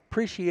 Tess, I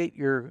appreciate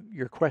your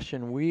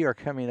question. We are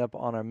coming up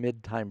on our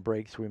mid-time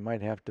break, so we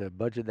might have to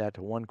budget that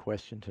to one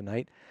question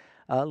tonight.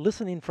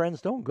 Listening friends,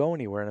 don't go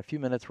anywhere. In a few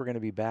minutes, we're going to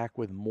be back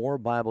with more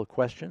Bible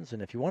questions.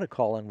 And if you want to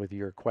call in with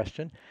your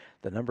question,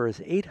 the number is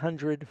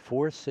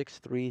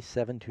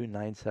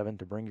 800-463-7297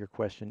 to bring your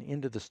question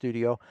into the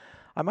studio.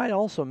 I might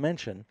also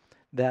mention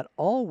that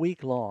all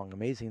week long,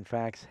 Amazing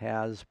Facts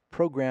has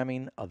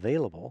programming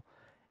available.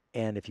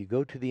 And if you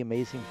go to the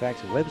Amazing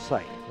Facts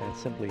website, that's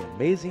simply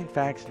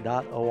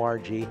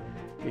amazingfacts.org, you're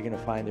going to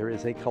find there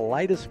is a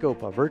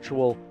kaleidoscope, a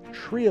virtual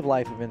tree of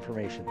life of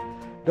information.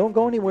 Don't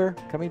go anywhere.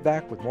 Coming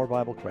back with more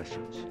Bible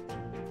questions.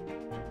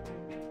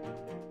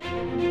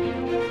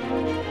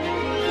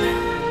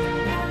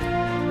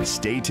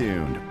 Stay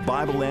tuned.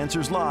 Bible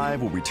Answers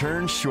Live will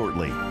return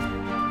shortly.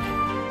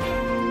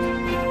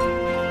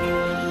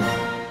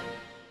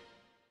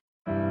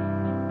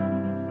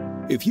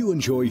 If you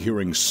enjoy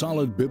hearing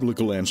solid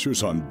biblical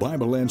answers on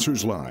Bible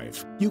Answers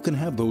Live, you can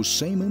have those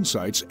same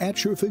insights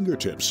at your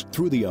fingertips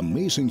through the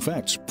Amazing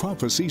Facts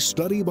Prophecy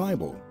Study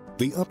Bible.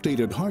 The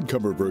updated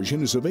hardcover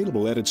version is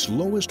available at its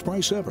lowest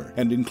price ever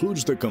and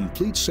includes the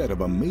complete set of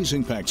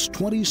Amazing Facts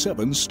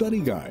 27 study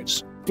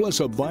guides,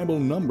 plus a Bible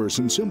numbers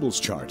and symbols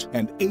chart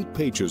and 8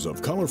 pages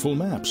of colorful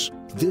maps.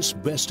 This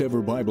best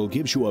ever Bible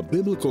gives you a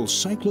biblical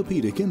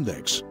cyclopedic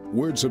index,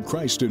 Words of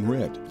Christ in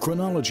red,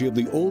 chronology of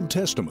the Old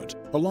Testament,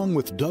 along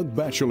with Doug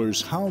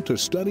Batchelor's How to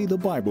Study the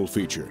Bible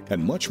feature,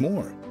 and much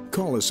more.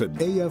 Call us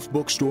at AF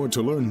Bookstore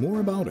to learn more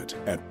about it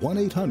at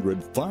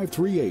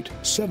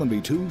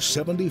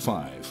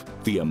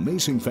 1-800-538-7275. The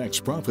Amazing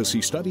Facts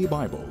Prophecy Study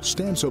Bible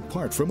stands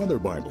apart from other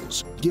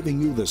Bibles, giving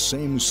you the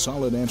same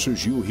solid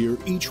answers you hear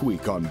each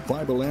week on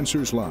Bible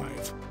Answers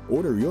Live.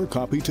 Order your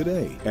copy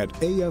today at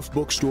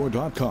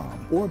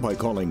afbookstore.com or by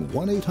calling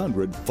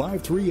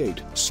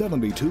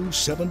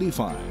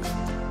 1-800-538-7275.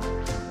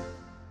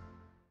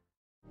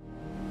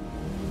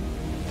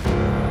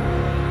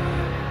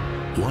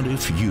 What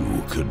if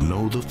you could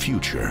know the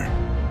future?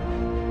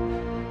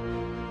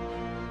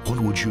 What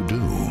would you do?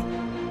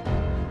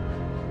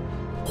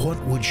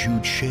 What would you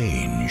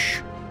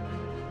change?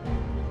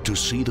 To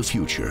see the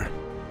future,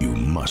 you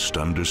must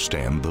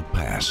understand the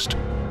past.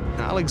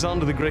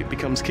 Alexander the Great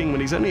becomes king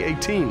when he's only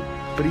 18,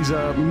 but he's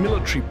a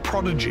military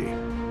prodigy.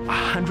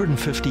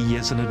 150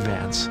 years in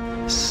advance,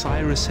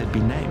 Cyrus had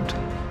been named.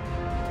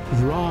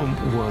 Rome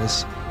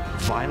was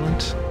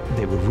violent,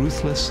 they were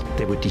ruthless,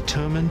 they were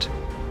determined.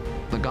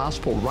 The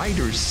gospel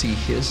writers see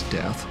his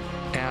death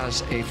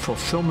as a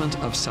fulfillment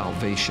of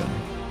salvation.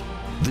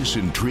 This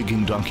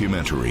intriguing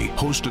documentary,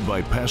 hosted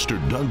by Pastor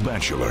Doug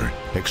Batchelor,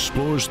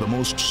 explores the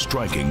most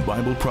striking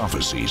Bible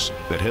prophecies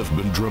that have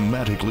been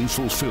dramatically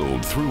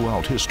fulfilled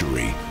throughout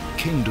history.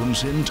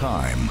 Kingdoms in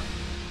Time.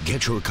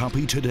 Get your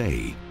copy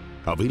today.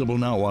 Available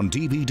now on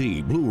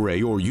DVD,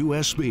 Blu-ray, or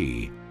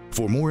USB.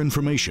 For more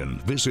information,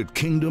 visit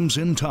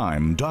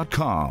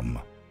kingdomsintime.com.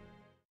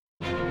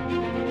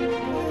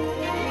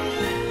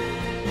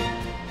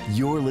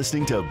 You're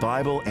listening to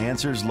Bible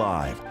Answers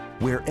Live,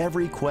 where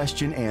every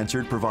question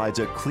answered provides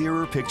a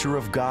clearer picture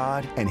of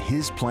God and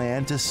His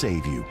plan to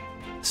save you.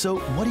 So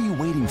what are you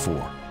waiting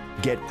for?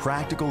 Get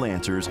practical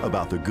answers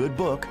about the good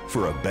book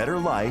for a better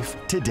life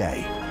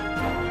today.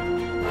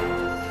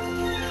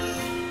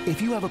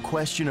 If you have a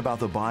question about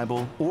the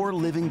Bible or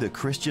living the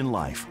Christian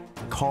life,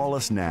 call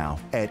us now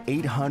at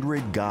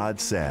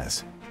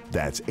 800-GOD-SAYS.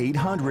 That's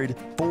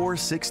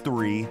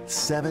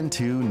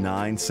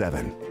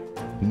 800-463-7297.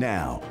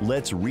 Now,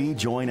 let's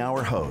rejoin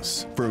our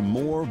hosts for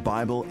more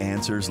Bible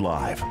Answers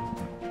Live.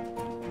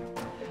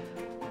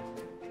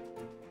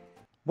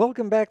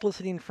 Welcome back,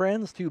 listening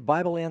friends, to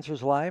Bible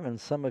Answers Live,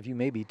 and some of you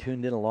may be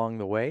tuned in along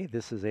the way.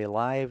 This is a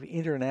live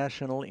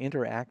international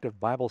interactive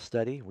Bible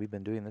study. We've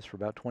been doing this for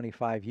about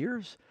 25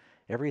 years.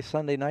 Every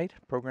Sunday night,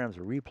 programs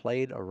are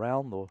replayed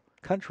around the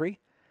country,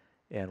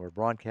 and we're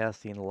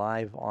broadcasting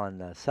live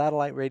on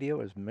satellite radio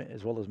as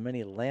well as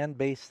many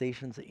land-based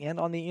stations and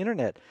on the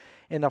internet.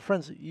 And now,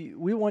 friends,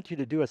 we want you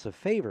to do us a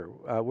favor.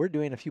 We're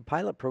doing a few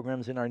pilot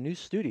programs in our new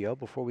studio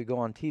before we go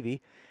on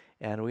TV,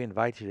 and we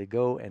invite you to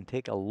go and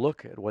take a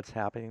look at what's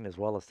happening as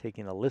well as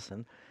taking a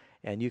listen.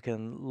 And you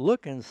can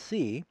look and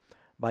see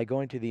by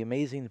going to the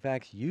Amazing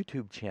Facts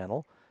YouTube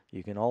channel.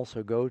 You can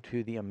also go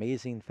to the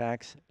Amazing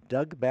Facts the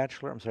Doug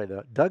Batchelor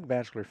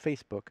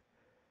Facebook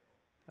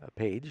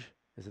page.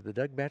 Is it the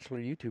Doug Batchelor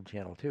YouTube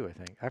channel too, I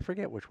think? I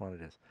forget which one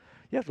it is.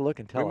 You have to look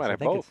and tell us. We might have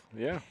both,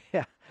 yeah.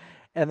 Yeah.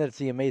 And then it's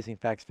the Amazing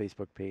Facts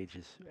Facebook page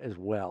as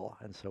well.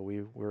 And so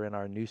we're in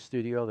our new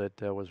studio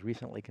that was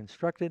recently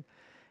constructed,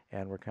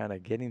 and we're kind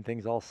of getting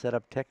things all set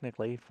up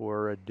technically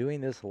for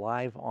doing this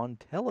live on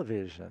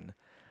television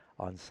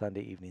on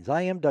Sunday evenings.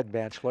 I am Doug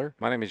Batchelor.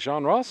 My name is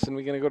John Ross, and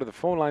we're going to go to the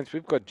phone lines.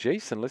 We've got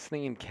Jason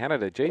listening in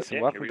Canada.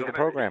 Jason, welcome to the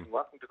program.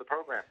 Welcome to the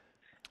program.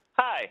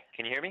 Hi,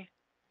 can you hear me?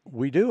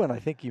 We do, and I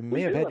think you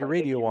may have had your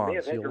radio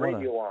on, so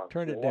you'll want to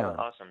turn it down.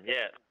 Awesome,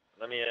 yeah.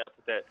 Let me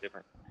put that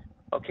different.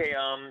 Okay,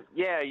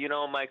 yeah, you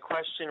know, my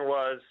question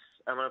was,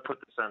 I'm going to put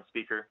this on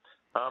speaker.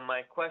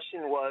 My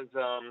question was,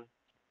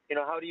 you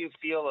know, how do you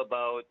feel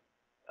about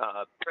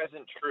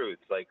present truth,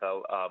 like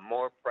a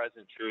more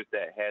present truth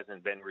that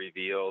hasn't been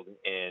revealed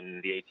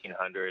in the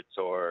 1800s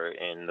or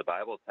in the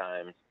Bible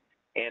times,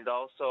 and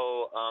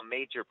also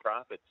major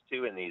prophets,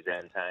 too, in these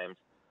end times?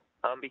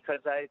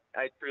 Because I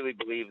truly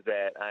believe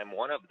that I'm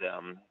one of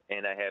them,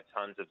 and I have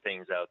tons of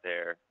things out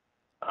there,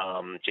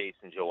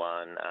 Jason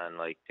Joanne on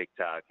like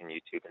TikTok and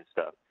YouTube and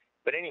stuff.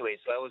 But anyway,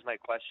 so that was my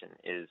question: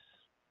 is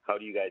how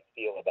do you guys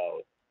feel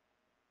about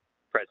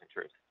present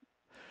truth?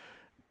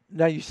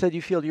 Now, you said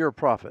you feel you're a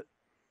prophet.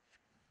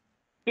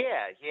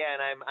 Yeah,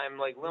 and I'm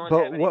like willing but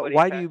to have anybody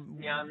why test do you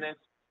me on this.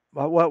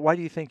 Why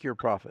do you think you're a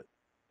prophet?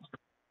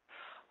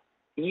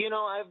 You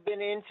know, I've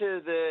been into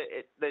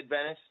the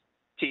Adventist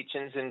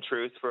teachings and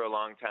truth for a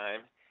long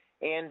time,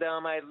 and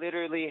I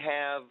literally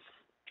have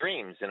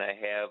dreams, and I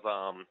have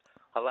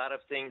a lot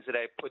of things that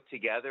I put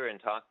together and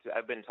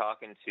I've been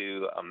talking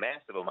to a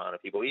massive amount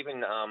of people,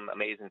 even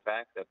Amazing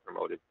Facts I've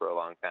promoted for a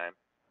long time.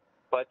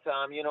 But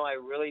you know, I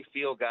really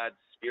feel God's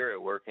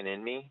Spirit working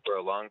in me for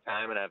a long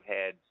time, and I've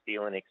had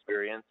healing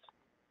experience.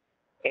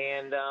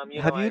 And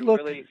you know, I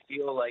really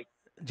feel like.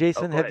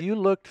 Jason, have you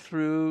looked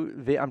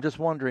through I'm just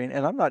wondering,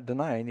 and I'm not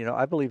denying, you know,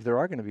 I believe there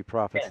are going to be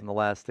prophets in the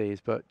last days,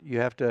 but you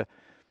have to,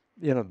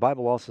 you know, the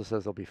Bible also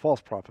says there'll be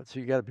false prophets. So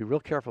you got to be real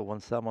careful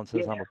when someone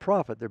says I'm a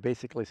prophet. They're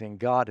basically saying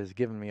God has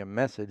given me a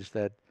message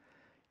that,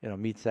 you know,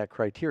 meets that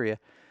criteria.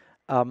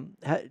 Do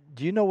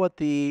you know what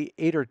the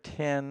 8 or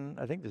 10,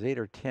 I think there's 8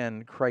 or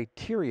 10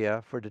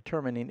 criteria for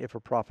determining if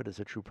a prophet is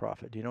a true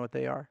prophet? Do you know what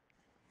they are?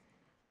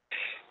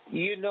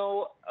 You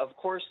know, of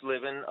course,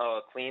 living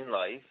a clean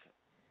life.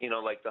 You know,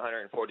 like the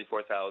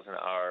 144,000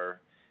 are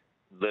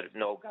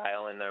no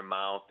guile in their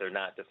mouth. They're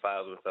not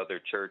defiled with other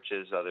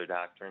churches, other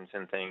doctrines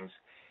and things.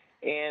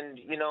 And,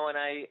 you know, and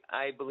I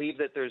believe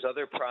that there's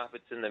other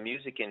prophets in the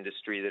music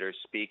industry that are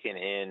speaking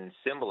in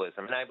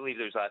symbolism. And I believe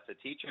there's lots of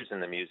teachers in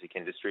the music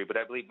industry, but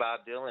I believe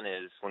Bob Dylan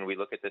is, when we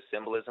look at the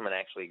symbolism and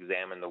actually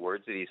examine the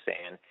words that he's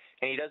saying,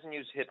 and he doesn't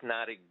use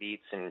hypnotic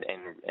beats and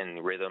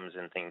rhythms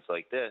and things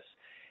like this.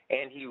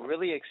 And he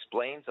really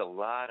explains a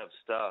lot of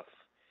stuff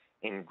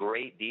in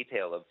great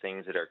detail of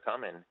things that are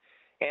coming.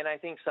 And I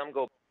think some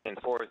go back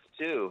and forth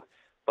too.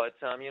 But,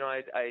 you know,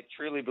 I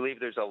truly believe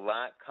there's a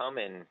lot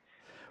coming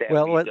that we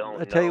don't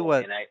know. I tell you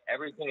what, and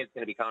everything is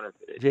going to be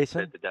counterfeited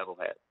Jason? that the devil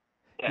had.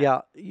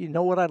 Yeah, you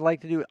know what I'd like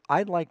to do?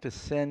 I'd like to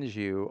send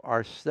you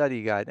our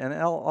study guide, and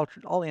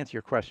I'll answer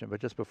your question, but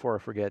just before I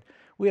forget,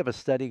 we have a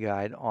study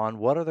guide on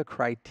what are the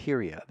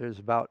criteria. There's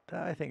about,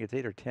 I think it's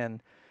 8 or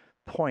 10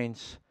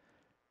 points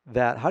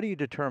that how do you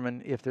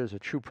determine if there's a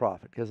true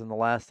prophet? Because in the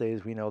last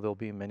days we know there'll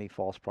be many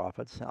false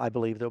prophets. I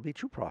believe there'll be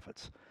true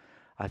prophets.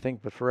 I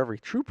think, but for every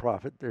true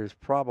prophet, there's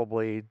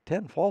probably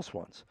 10 false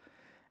ones.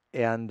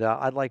 And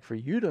I'd like for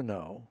you to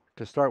know,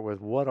 to start with,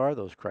 what are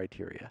those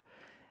criteria?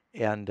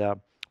 And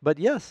but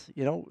yes,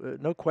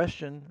 no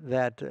question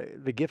that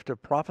the gift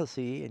of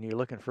prophecy, and you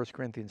look in 1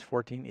 Corinthians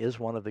 14, is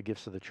one of the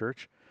gifts of the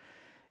church.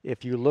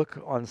 If you look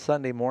on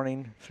Sunday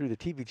morning through the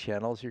TV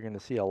channels, you're going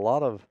to see a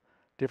lot of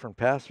different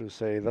pastors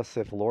say, "Thus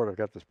saith the Lord, I've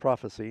got this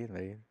prophecy,"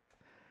 and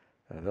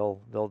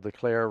they'll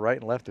declare right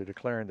and left. They're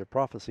declaring their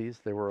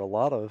prophecies. There were a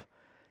lot of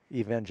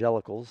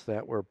evangelicals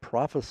that were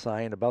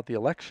prophesying about the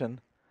election,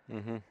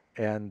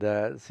 and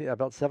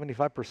about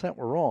 75%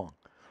 were wrong.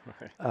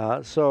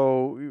 Right.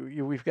 So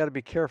we've got to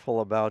be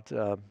careful about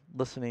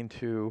listening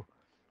to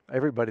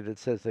everybody that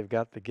says they've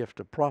got the gift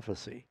of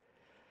prophecy.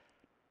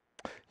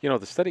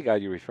 The study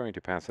guide you're referring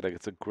to, Pastor Doug,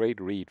 it's a great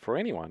read for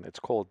anyone. It's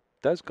called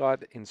Does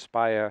God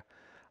Inspire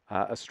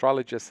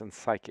Astrologists and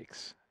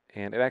Psychics?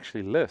 And it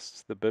actually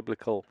lists the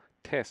biblical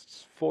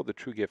tests for the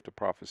true gift of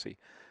prophecy.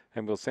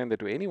 And we'll send it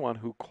to anyone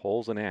who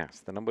calls and asks.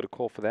 The number to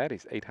call for that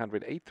is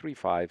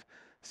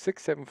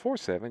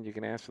 800-835-6747. You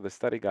can ask for the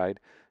study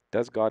guide,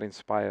 Does God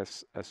Inspire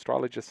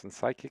Astrologists and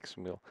Psychics?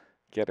 And we'll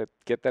get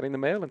that in the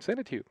mail and send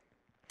it to you.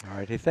 All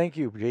right. Hey, thank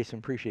you, Jason.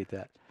 Appreciate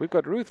that. We've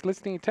got Ruth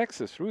listening in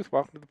Texas. Ruth,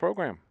 welcome to the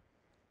program.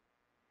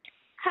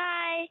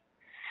 Hi.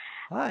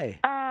 Hi.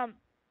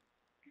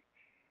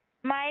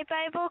 My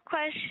Bible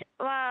question.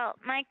 Well,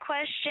 my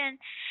question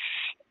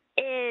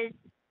is,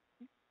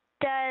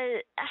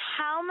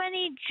 how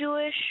many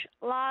Jewish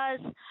laws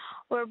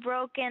were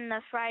broken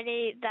the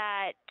Friday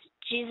that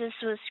Jesus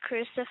was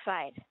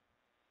crucified?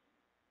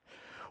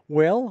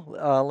 Well,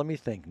 let me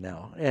think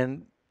now.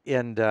 And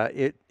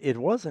it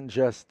wasn't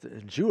just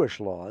Jewish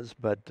laws,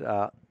 but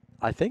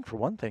I think for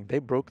one thing they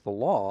broke the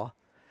law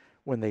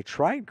when they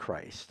tried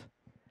Christ,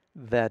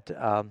 that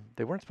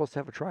they weren't supposed to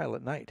have a trial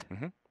at night.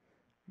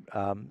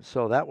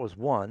 So that was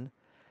one.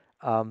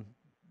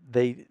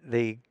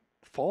 They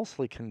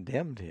falsely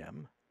condemned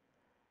him,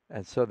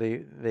 and so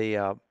they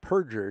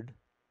perjured,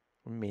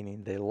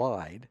 meaning they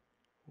lied,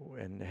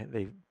 and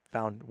they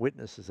found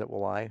witnesses that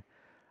will lie.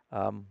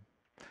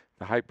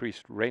 The high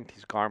priest rent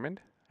his garment,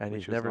 and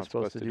he's never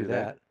supposed to do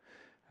that.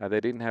 They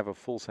didn't have a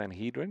full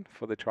Sanhedrin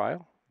for the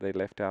trial. They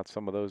left out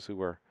some of those who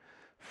were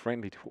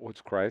friendly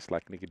towards Christ,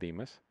 like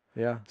Nicodemus.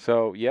 Yeah.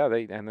 So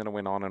and then it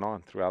went on and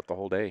on throughout the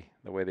whole day,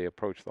 the way they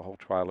approached the whole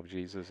trial of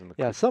Jesus and the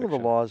crucifixion. Some of the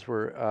laws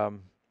were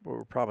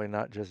probably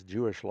not just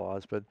Jewish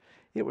laws, but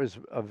it was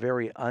a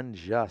very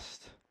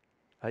unjust,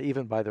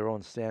 even by their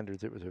own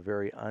standards, it was a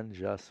very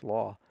unjust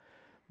law.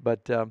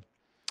 But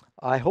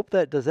I hope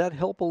does that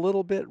help a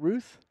little bit,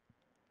 Ruth?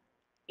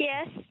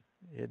 Yes.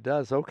 It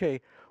does.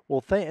 Okay.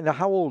 Well, now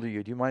how old are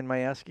you? Do you mind my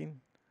asking?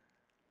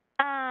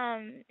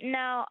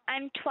 No,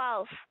 I'm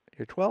 12.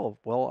 You're 12.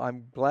 Well,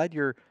 I'm glad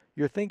you're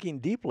thinking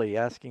deeply,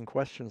 asking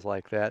questions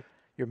like that.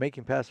 You're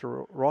making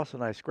Pastor Ross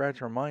and I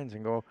scratch our minds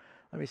and go,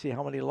 let me see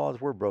how many laws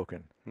were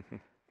broken.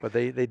 But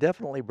they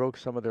definitely broke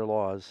some of their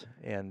laws,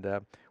 and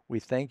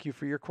we thank you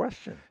for your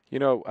question.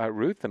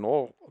 Ruth, and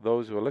all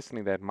those who are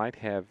listening that might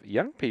have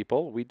young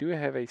people, we do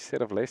have a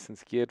set of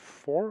lessons geared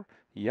for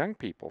young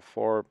people,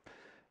 for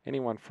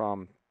anyone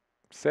from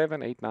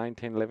 7, 8, 9,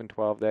 10, 11,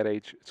 12, that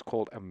age. It's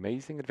called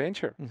Amazing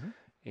Adventure.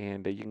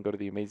 And you can go to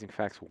the Amazing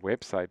Facts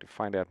website to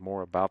find out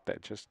more about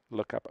that. Just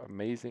look up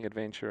Amazing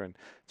Adventure, and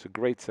it's a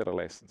great set of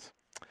lessons.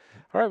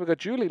 All right, we've got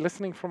Julie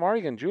listening from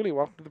Oregon. Julie,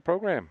 welcome to the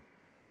program.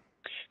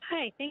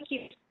 Hi, thank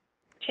you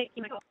for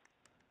taking my call.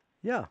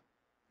 Yeah.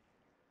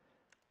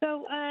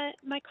 So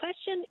my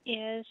question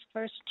is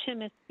 1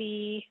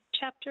 Timothy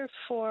chapter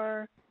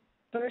 4,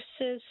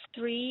 verses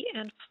 3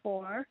 and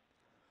 4.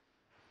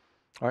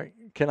 All right.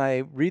 Can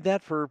I read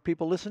that for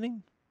people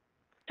listening?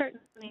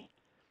 Certainly.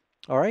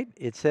 All right.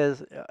 It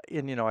says,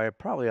 I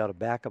probably ought to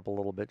back up a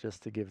little bit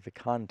just to give the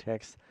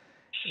context.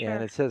 Sure.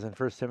 And it says in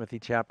 1 Timothy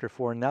chapter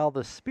 4, Now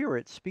the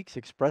Spirit speaks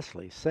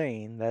expressly,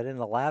 saying that in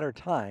the latter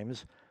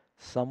times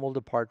some will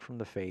depart from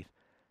the faith,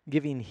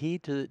 giving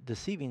heed to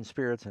deceiving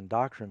spirits and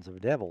doctrines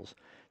of devils,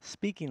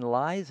 speaking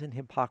lies and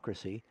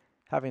hypocrisy,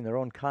 having their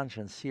own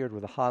conscience seared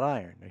with a hot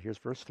iron. Now here's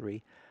verse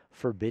 3,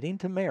 forbidding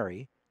to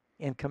marry,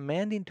 and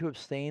commanding to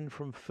abstain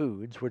from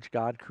foods which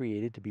God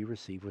created to be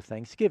received with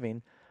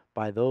thanksgiving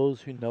by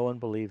those who know and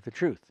believe the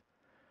truth.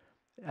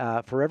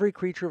 For every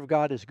creature of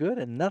God is good,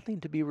 and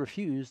nothing to be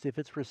refused if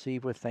it's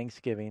received with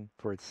thanksgiving,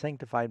 for it's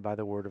sanctified by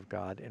the word of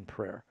God in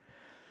prayer.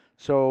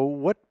 So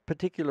what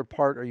particular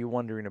part are you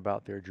wondering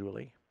about there,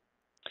 Julie?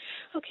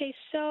 Okay,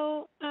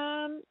 so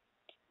I'm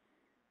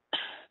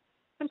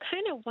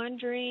kind of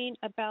wondering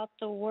about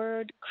the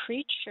word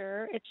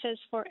creature. It says,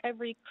 for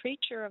every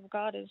creature of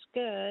God is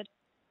good.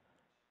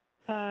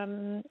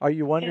 Are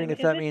you wondering if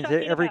that means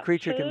that every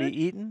creature can be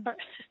eaten?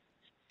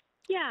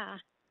 Yeah,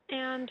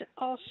 and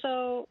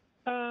also,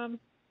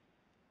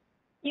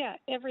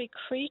 every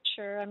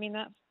creature. I mean,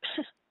 that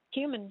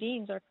human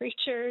beings are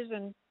creatures,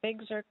 and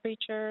pigs are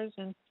creatures,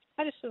 and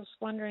I just was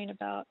wondering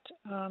about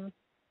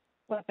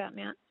what that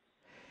meant.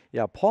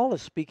 Yeah, Paul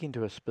is speaking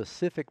to a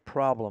specific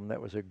problem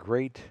that was a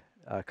great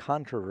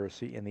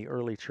controversy in the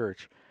early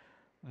church.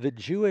 The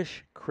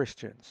Jewish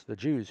Christians, the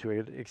Jews who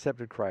had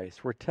accepted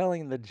Christ, were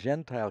telling the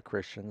Gentile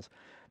Christians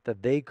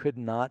that they could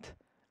not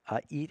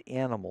eat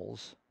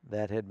animals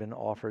that had been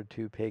offered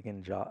to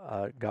pagan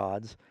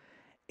gods.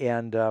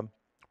 And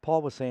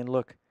Paul was saying,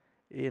 look,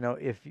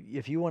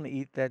 if you want to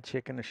eat that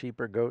chicken, a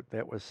sheep, or goat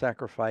that was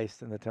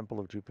sacrificed in the temple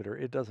of Jupiter,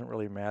 it doesn't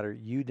really matter.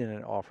 You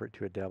didn't offer it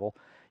to a devil.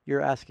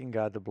 You're asking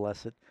God to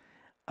bless it.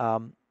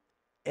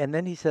 And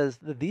then he says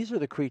that these are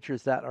the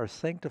creatures that are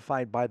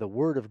sanctified by the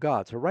word of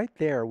God. So right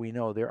there we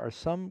know there are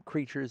some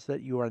creatures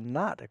that you are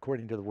not,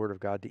 according to the word of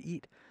God, to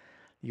eat.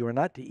 You are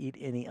not to eat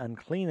any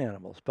unclean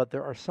animals, but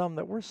there are some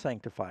that were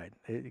sanctified.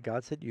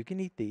 God said you can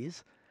eat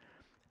these,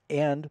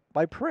 and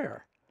by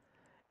prayer.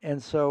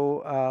 And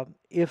so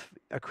if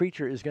a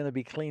creature is going to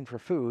be clean for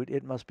food,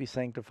 it must be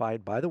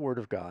sanctified by the word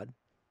of God,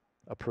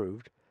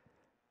 approved,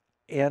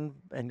 and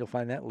you'll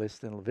find that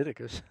list in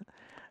Leviticus,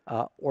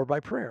 or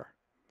by prayer.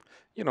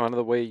 You know,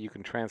 another way you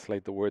can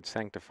translate the word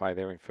sanctify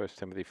there in 1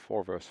 Timothy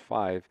 4, verse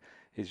 5,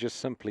 is just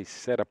simply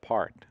set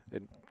apart.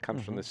 It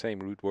comes from the same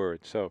root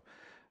word. So,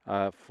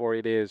 for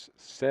it is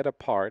set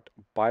apart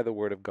by the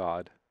word of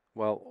God.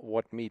 Well,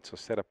 what meats are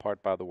set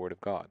apart by the word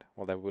of God?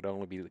 Well, that would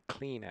only be the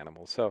clean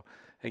animals. So,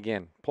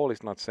 again, Paul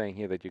is not saying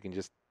here that you can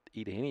just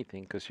eat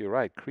anything, because you're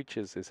right.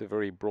 Creatures is a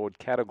very broad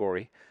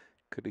category,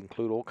 could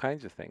include all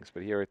kinds of things,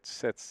 but here it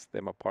sets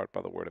them apart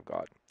by the word of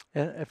God.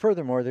 And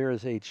furthermore, there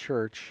is a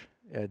church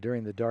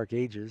during the Dark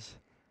Ages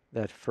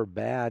that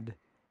forbade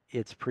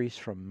its priests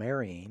from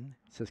marrying.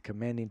 It says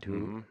commanding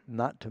to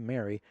not to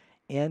marry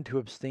and to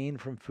abstain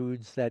from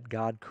foods that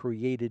God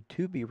created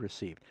to be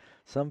received.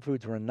 Some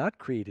foods were not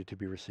created to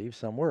be received,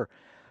 some were.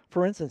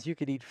 For instance, you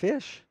could eat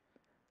fish.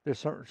 There's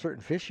certain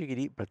fish you could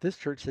eat, but this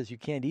church says you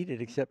can't eat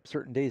it except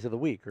certain days of the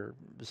week or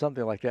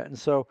something like that. And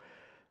so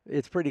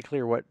it's pretty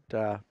clear what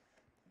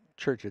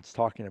church it's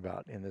talking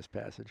about in this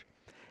passage.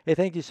 Hey,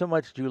 thank you so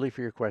much, Julie,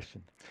 for your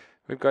question.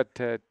 We've got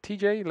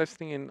TJ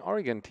listening in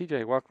Oregon.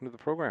 TJ, welcome to the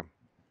program.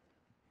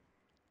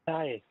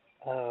 Hi.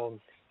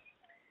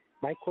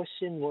 My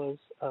question was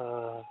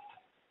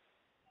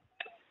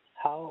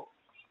how,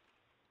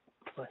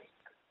 like,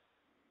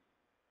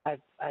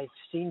 I've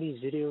seen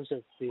these videos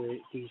of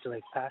these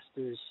like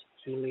pastors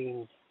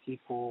healing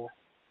people,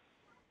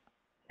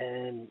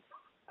 and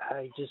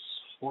I just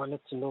wanted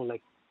to know,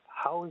 like,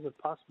 how is it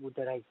possible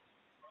that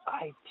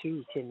I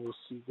too can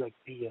receive, like,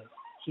 be a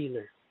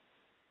healer?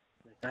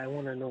 Like, I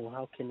want to know,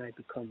 how can I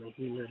become a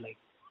healer, like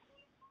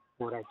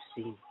what I've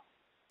seen?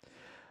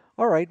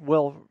 All right.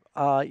 Well,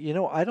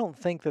 I don't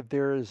think that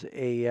there is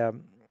a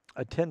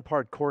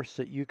 10-part course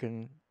that you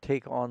can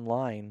take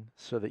online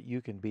so that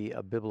you can be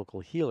a biblical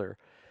healer.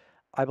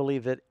 I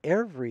believe that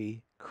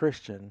every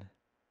Christian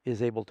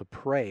is able to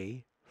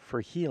pray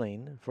for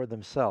healing for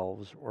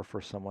themselves or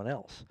for someone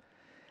else.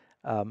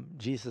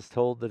 Jesus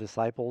told the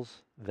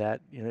disciples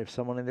that if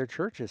someone in their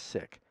church is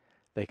sick,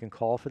 they can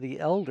call for the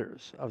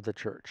elders of the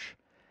church.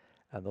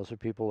 And those are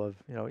people of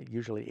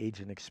usually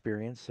age and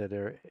experience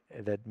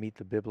that meet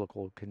the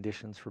biblical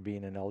conditions for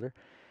being an elder.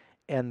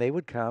 And they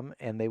would come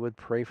and they would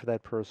pray for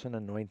that person,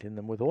 anointing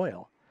them with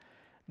oil.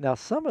 Now,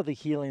 some of the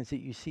healings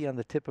that you see on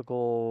the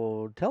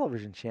typical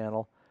television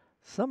channel,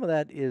 some of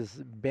that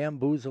is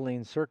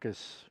bamboozling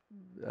circus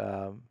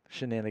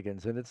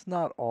shenanigans, and it's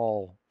not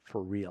all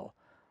for real.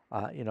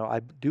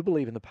 I do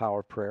believe in the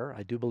power of prayer.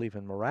 I do believe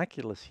in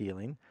miraculous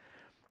healing.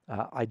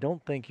 I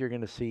don't think you're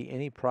going to see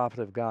any prophet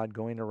of God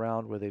going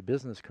around with a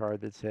business card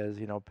that says,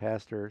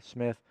 Pastor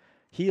Smith,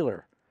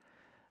 healer.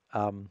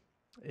 I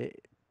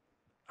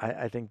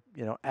think,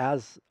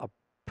 as a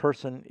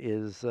person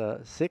is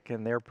sick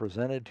and they're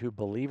presented to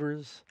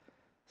believers,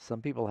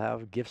 some people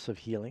have gifts of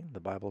healing,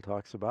 the Bible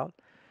talks about,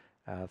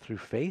 through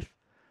faith.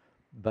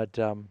 But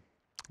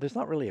there's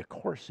not really a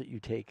course that you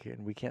take,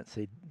 and we can't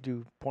say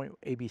do point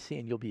ABC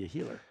and you'll be a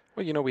healer.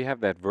 Well, we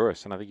have that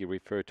verse, and I think you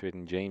refer to it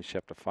in James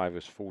chapter 5,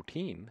 verse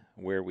 14,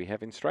 where we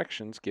have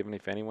instructions given: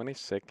 if anyone is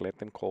sick, let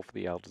them call for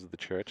the elders of the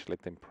church,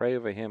 let them pray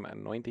over him,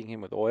 anointing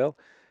him with oil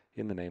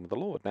in the name of the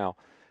Lord. Now,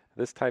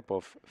 this type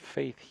of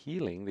faith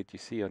healing that you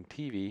see on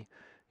TV,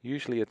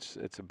 usually it's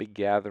a big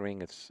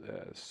gathering, it's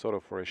sort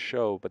of for a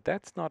show, but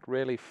that's not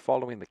really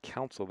following the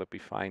counsel that we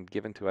find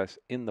given to us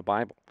in the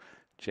Bible.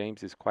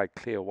 James is quite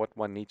clear what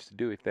one needs to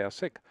do if they are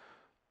sick.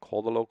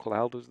 Call the local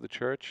elders of the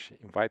church,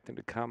 invite them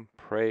to come,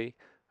 pray,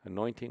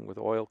 anointing with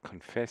oil,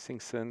 confessing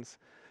sins.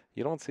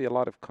 You don't see a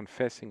lot of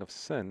confessing of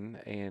sin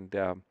and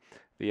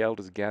the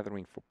elders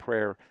gathering for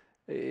prayer.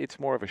 It's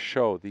more of a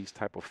show, these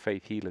type of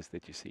faith healers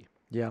that you see.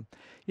 Yeah.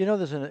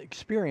 There's an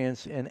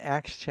experience in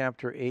Acts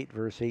chapter 8,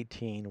 verse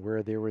 18,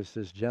 where there was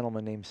this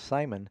gentleman named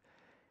Simon,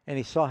 and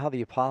he saw how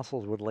the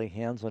apostles would lay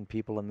hands on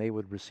people and they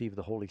would receive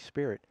the Holy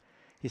Spirit.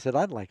 He said,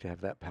 I'd like to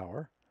have that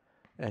power.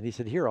 And he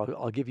said, here,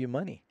 I'll give you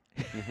money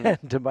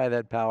to buy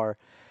that power.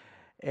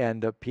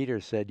 And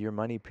Peter said, your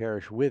money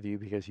perish with you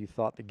because you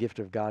thought the gift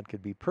of God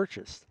could be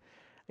purchased.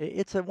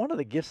 It's one of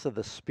the gifts of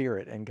the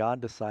Spirit, and God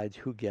decides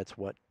who gets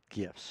what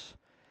gifts.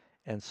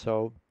 And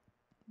so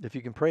if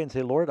you can pray and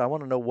say, Lord, I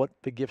want to know what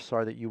the gifts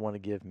are that you want to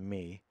give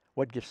me,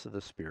 what gifts of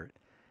the Spirit.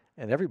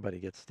 And everybody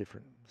gets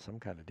different, some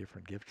kind of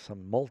different gifts,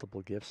 some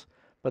multiple gifts,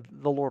 but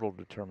the Lord will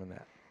determine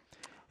that.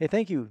 Hey,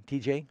 thank you,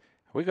 TJ.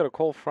 We got a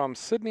call from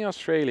Sydney,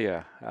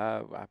 Australia.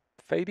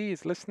 Fady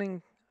is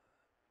listening.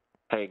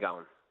 How you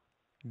going?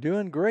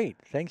 Doing great.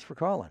 Thanks for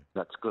calling.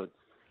 That's good.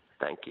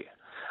 Thank you.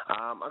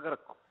 I got a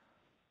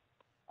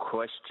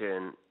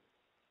question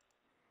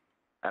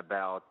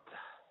about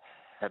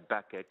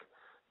Habakkuk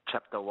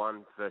chapter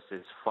 1,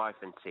 verses 5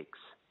 and 6.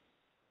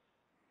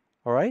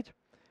 All right.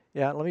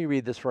 Yeah, let me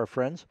read this for our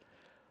friends.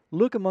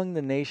 Look among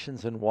the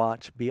nations and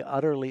watch, be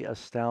utterly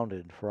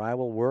astounded, for I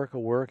will work a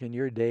work in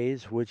your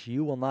days which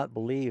you will not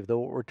believe,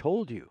 though it were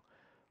told you.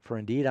 For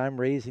indeed I am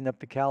raising up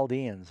the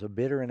Chaldeans, a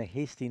bitter and a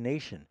hasty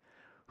nation,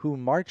 who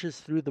marches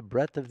through the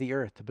breadth of the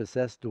earth to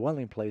possess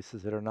dwelling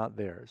places that are not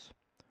theirs.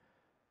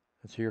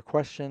 And so your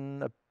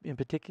question in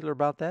particular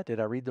about that, did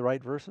I read the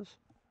right verses?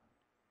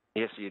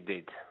 Yes, you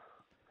did.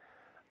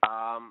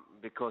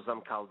 Because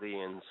I'm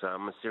Chaldean, so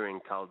I'm a Syrian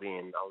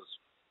Chaldean, I was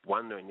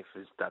wondering if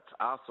that's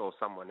us or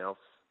someone else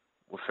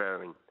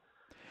referring.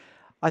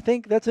 I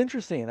think that's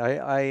interesting.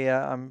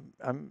 I'm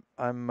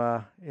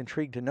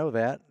intrigued to know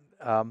that.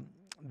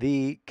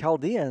 The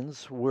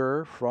Chaldeans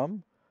were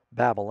from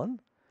Babylon,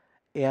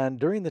 and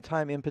during the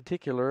time in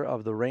particular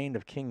of the reign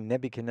of King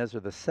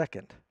Nebuchadnezzar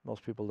II,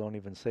 most people don't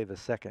even say the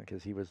second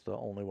because he was the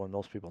only one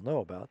most people know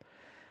about,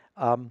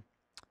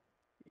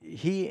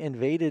 he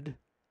invaded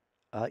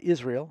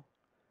Israel,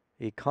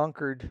 he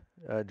conquered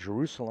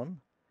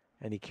Jerusalem,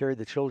 and he carried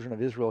the children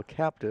of Israel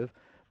captive.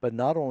 But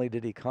not only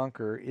did he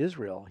conquer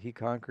Israel, he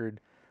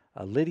conquered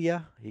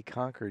Lydia, he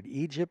conquered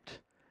Egypt,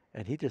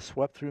 and he just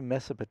swept through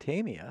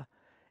Mesopotamia.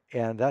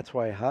 And that's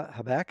why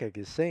Habakkuk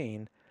is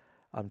saying,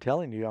 I'm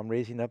telling you, I'm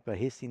raising up a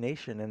hasty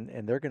nation,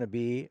 and they're going to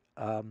be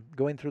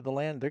going through the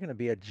land. They're going to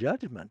be a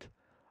judgment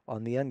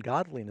on the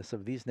ungodliness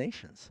of these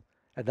nations.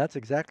 And that's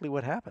exactly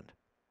what happened.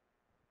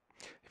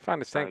 If I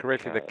understand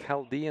correctly, the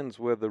Chaldeans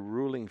were the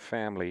ruling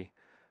family,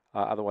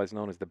 otherwise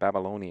known as the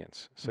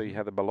Babylonians. So you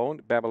have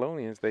the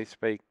Babylonians, they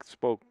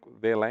spoke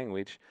their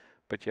language,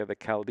 but you have the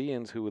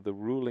Chaldeans who were the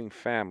ruling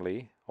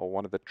family, or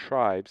one of the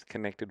tribes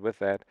connected with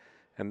that,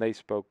 and they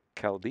spoke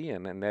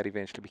Chaldean, and that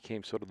eventually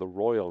became sort of the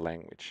royal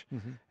language.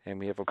 And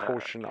we have a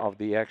portion of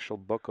the actual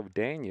book of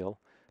Daniel,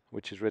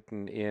 which is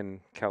written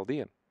in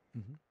Chaldean.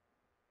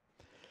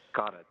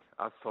 Got it.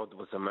 I thought it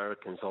was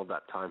Americans all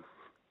that time.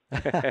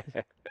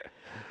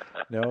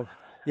 No.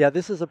 Yeah,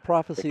 this is a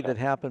prophecy that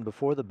happened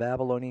before the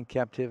Babylonian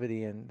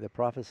captivity, and the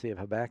prophecy of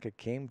Habakkuk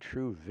came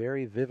true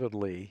very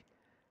vividly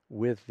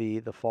with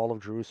the fall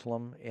of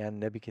Jerusalem and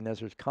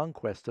Nebuchadnezzar's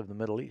conquest of the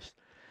Middle East.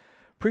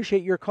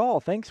 Appreciate your call.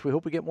 Thanks. We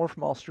hope we get more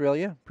from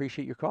Australia.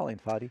 Appreciate your calling,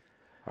 Fadi.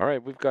 All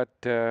right, we've got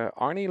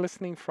Arnie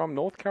listening from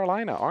North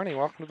Carolina. Arnie,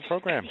 welcome to the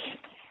program.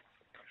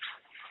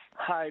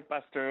 Hi,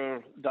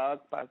 Pastor Doug,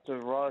 Pastor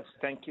Ross.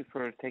 Thank you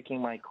for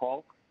taking my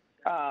call.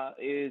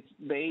 It's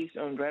based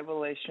on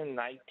Revelation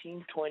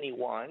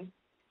 19:21,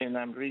 and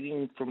I'm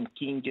reading from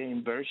King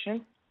James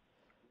Version.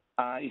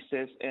 It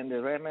says, "And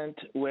the remnant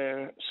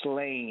were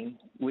slain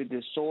with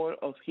the sword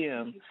of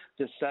him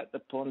that sat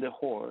upon the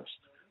horse,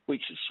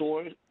 which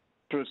sword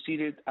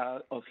proceeded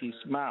out of his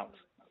mouth,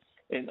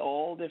 and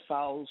all the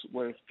fowls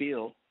were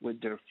filled with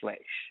their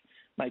flesh."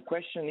 My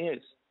question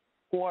is,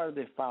 who are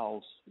the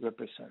fowls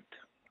represent?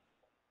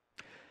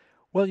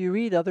 Well, you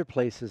read other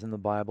places in the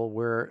Bible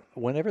where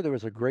whenever there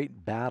was a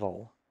great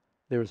battle,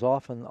 there was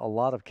often a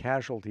lot of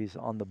casualties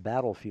on the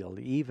battlefield.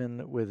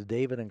 Even with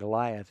David and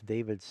Goliath,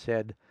 David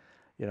said,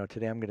 you know,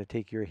 today I'm going to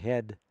take your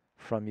head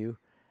from you,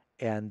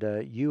 and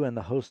you and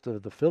the host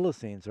of the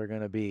Philistines are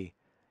going to be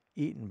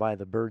eaten by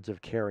the birds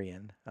of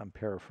carrion. I'm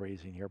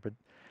paraphrasing here, but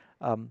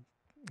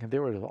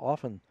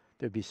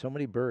there'd be so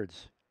many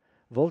birds.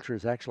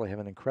 Vultures actually have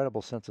an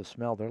incredible sense of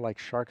smell. They're like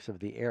sharks of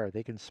the air.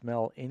 They can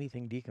smell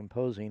anything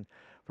decomposing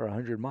for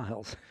 100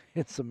 miles.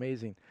 It's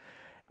amazing.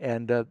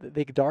 And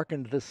they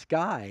darkened the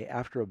sky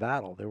after a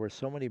battle. There were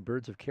so many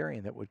birds of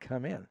carrion that would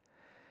come in.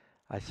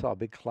 I saw a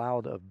big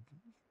cloud of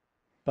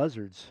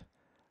buzzards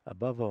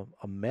above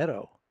a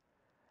meadow.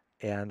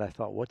 And I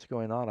thought, what's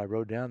going on? I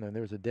rode down there, and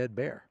there was a dead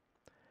bear.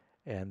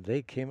 And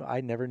they came.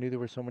 I never knew there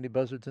were so many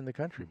buzzards in the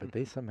country, but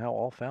they somehow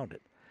all found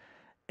it.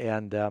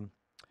 And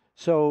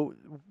so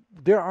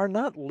there are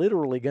not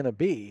literally going to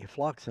be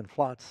flocks and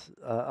flocks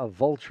of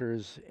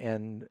vultures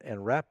and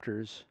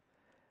raptors.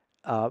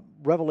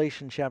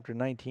 Revelation chapter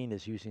 19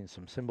 is using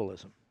some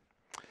symbolism.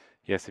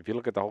 Yes, if you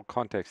look at the whole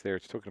context there,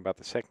 it's talking about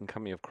the second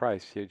coming of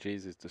Christ. Here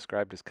Jesus is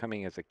described as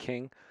coming as a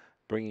king,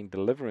 bringing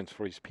deliverance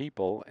for his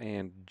people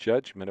and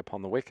judgment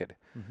upon the wicked.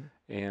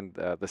 And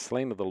the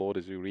slain of the Lord,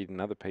 as we read in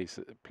other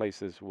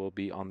places, will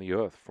be on the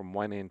earth from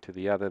one end to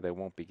the other. They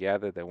won't be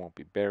gathered, they won't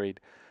be buried.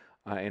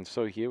 And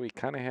so here we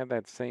kind of have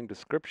that same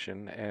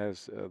description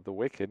as the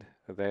wicked.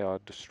 They are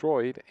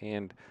destroyed,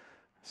 and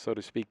so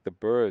to speak, the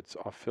birds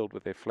are filled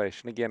with their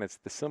flesh. And again, it's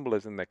the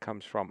symbolism that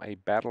comes from a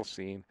battle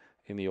scene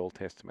in the Old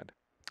Testament.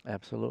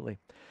 Absolutely.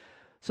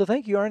 So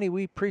thank you, Arnie.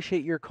 We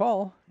appreciate your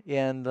call,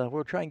 and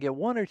we'll try and get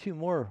one or two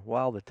more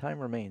while the time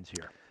remains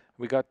here.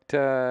 We got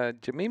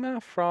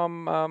Jemima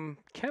from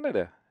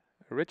Canada,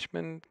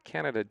 Richmond,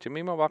 Canada.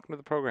 Jemima, welcome to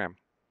the program.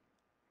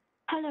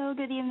 Hello,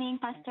 good evening,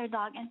 Pastor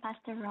Doug and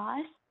Pastor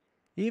Ross.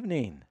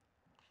 Evening.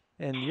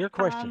 And your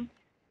question?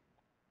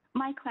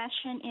 My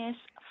question is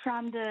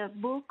from the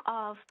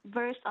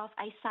verse of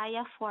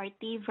Isaiah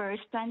 40, verse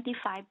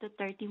 25 to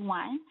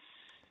 31.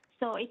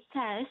 So it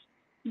says,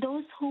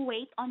 "Those who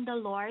wait on the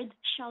Lord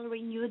shall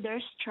renew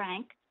their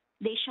strength.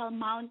 They shall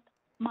mount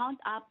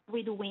up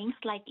with wings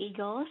like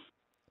eagles.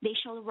 They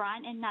shall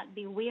run and not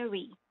be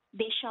weary.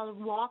 They shall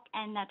walk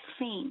and not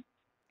faint.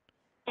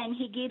 And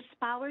he gives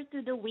power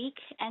to the weak,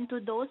 and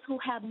to those who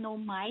have no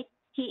might,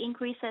 he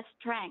increases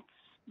strength."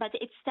 But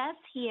it says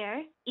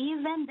here,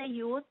 "Even the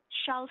youth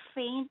shall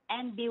faint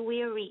and be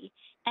weary,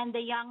 and the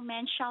young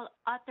men shall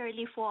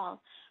utterly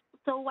fall."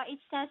 So what it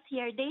says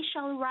here, they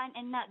shall run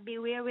and not be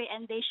weary,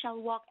 and they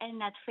shall walk and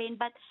not faint.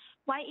 But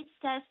why it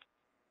says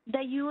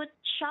the youth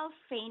shall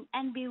faint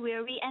and be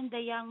weary, and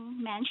the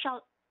young men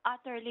shall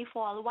utterly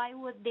fall? Why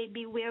would they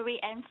be weary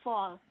and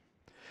fall?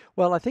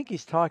 Well, I think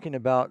he's talking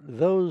about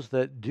those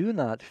that do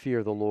not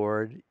fear the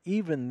Lord,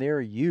 even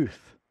their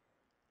youth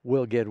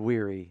will get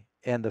weary,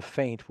 and the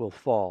faint will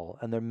fall,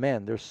 and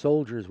their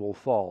soldiers will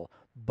fall.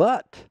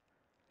 But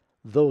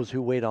those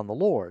who wait on the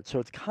Lord. So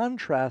it's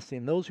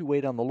contrasting those who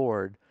wait on the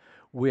Lord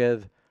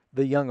with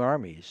the young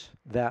armies.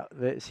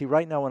 See,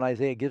 right now when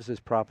Isaiah gives this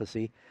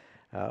prophecy,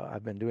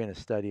 I've been doing a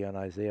study on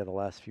Isaiah the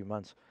last few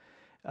months.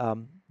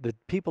 The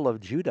people of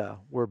Judah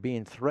were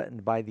being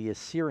threatened by the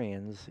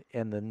Assyrians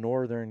in the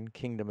northern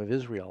kingdom of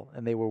Israel,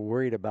 and they were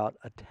worried about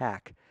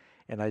attack.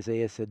 And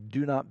Isaiah said,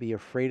 "Do not be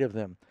afraid of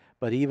them,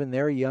 but even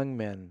their young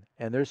men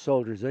and their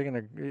soldiers, they're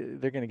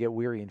gonna get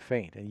weary and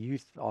faint." And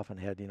youth often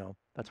had,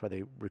 that's why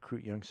they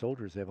recruit young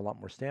soldiers. They have a lot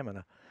more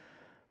stamina.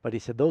 But he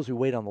said, "Those who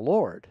wait on the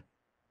Lord,"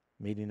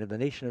 meaning of the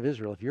nation of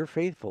Israel, if you're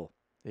faithful,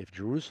 if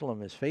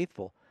Jerusalem is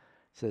faithful,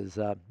 says,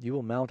 "You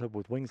will mount up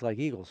with wings like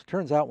eagles."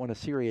 Turns out when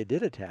Assyria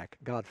did attack,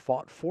 God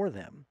fought for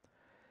them.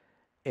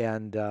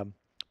 And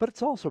but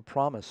it's also a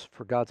promise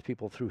for God's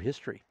people through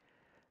history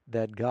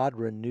that God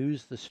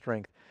renews the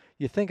strength.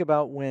 You think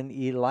about when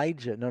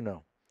Elijah,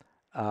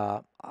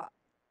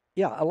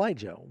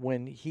 Elijah,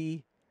 when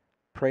he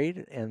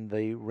prayed and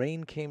the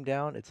rain came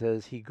down, it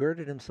says he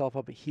girded himself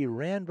up. He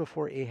ran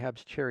before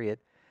Ahab's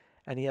chariot,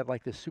 and he had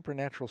like this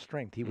supernatural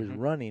strength. He was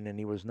running and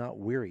he was not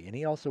weary. And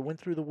he also went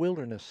through the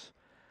wilderness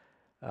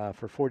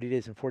for 40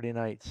 days and 40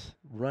 nights,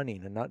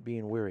 running and not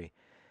being weary.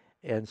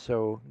 And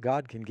so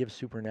God can give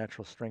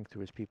supernatural strength to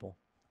his people.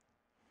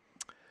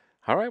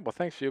 All right. Well,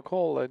 thanks for your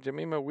call,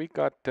 Jemima. We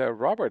got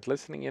Robert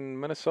listening in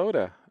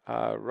Minnesota.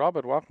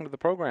 Robert, welcome to the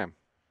program.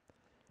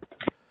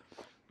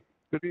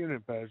 Good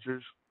evening,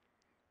 pastors.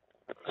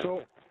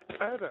 So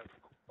I had a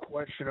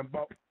question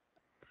about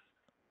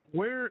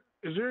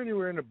is there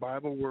anywhere in the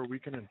Bible where we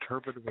can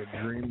interpret if a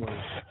dream was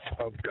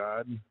of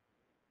God?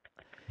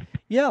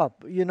 Yeah,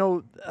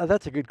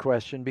 that's a good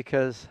question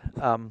because,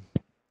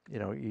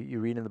 you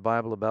read in the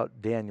Bible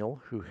about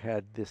Daniel, who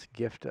had this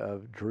gift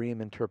of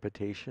dream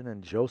interpretation,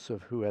 and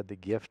Joseph, who had the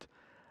gift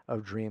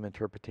of dream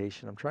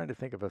interpretation. I'm trying to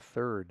think of a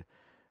third.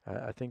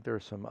 I think there are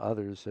some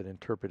others that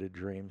interpreted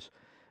dreams.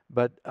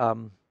 But,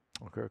 of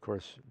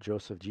course,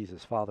 Joseph,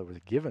 Jesus' father, was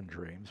given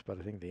dreams, but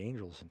I think the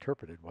angels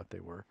interpreted what they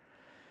were.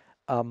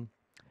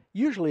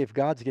 Usually, if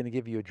God's going to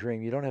give you a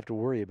dream, you don't have to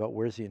worry about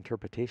where's the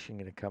interpretation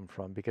going to come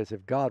from, because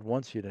if God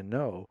wants you to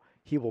know,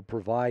 he will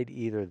provide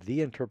either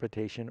the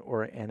interpretation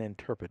or an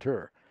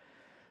interpreter.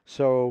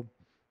 So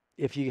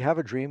if you have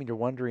a dream and you're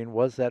wondering,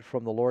 was that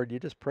from the Lord, you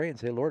just pray and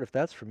say, "Lord, if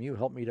that's from you,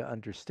 help me to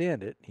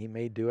understand it." He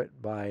may do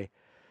it by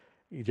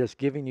just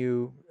giving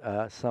you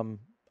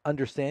some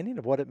understanding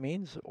of what it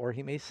means, or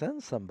he may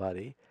send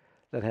somebody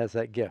that has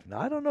that gift.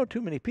 Now, I don't know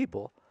too many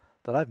people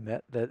that I've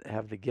met that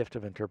have the gift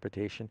of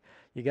interpretation.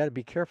 You got to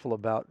be careful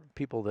about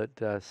people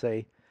that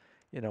say,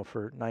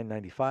 for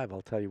 $9.95,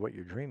 I'll tell you what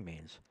your dream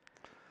means.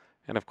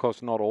 And of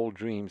course, not all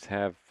dreams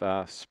have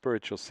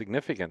spiritual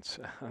significance.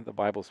 The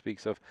Bible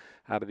speaks of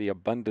out of the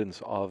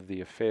abundance of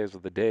the affairs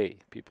of the day.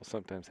 People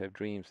sometimes have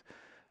dreams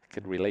that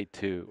could relate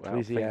to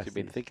things you've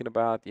been thinking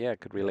about. Yeah, it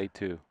could relate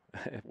to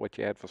what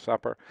you had for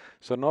supper.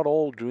 So not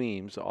all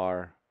dreams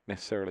are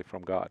necessarily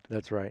from God.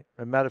 That's right.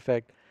 As a matter of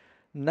fact,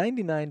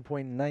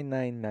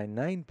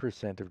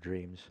 99.9999% of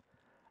dreams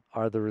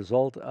are the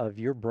result of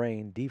your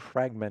brain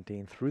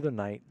defragmenting through the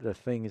night the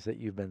things that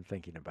you've been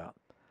thinking about.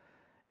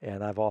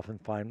 And I've often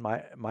find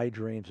my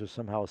dreams are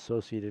somehow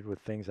associated with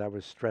things I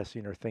was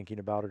stressing or thinking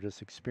about or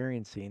just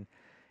experiencing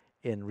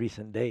in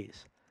recent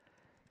days.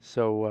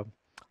 So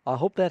I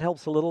hope that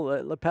helps a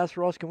little. Pastor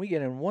Ross, can we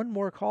get in one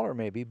more caller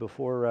maybe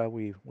before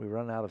we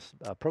run out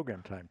of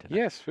program time tonight?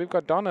 Yes, we've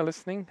got Donna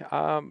listening.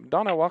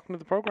 Donna, welcome to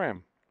the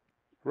program.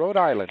 Rhode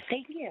Island.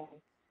 Thank you.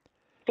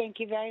 Thank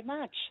you very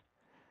much.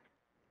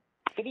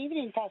 Good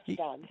evening, Pastor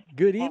Doug.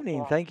 Good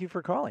evening. Thank you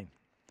for calling.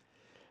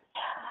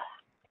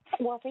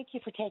 Well, thank you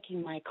for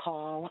taking my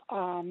call.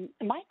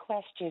 My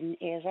question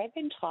is, I've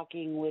been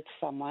talking with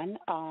someone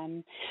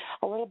a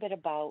little bit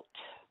about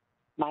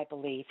my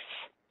beliefs.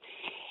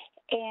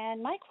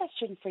 And my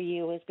question for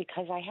you is,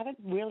 because I haven't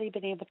really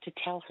been able to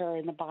tell her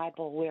in the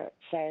Bible where it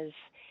says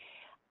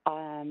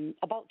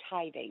about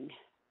tithing.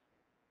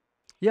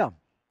 Yeah.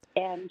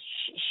 And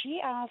she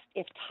asked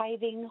if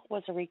tithing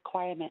was a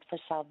requirement for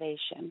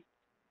salvation.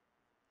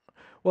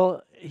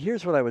 Well,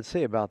 here's what I would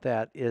say about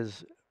that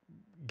is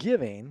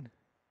giving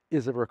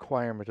is a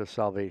requirement of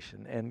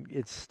salvation, and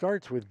it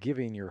starts with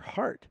giving your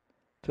heart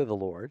to the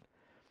Lord.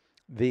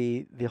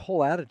 The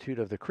whole attitude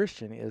of the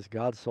Christian is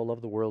God so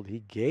loved the world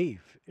he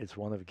gave. It's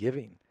one of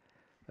giving.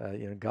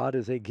 God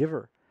is a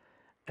giver.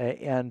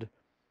 And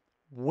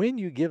when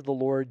you give the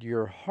Lord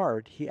your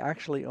heart, he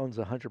actually owns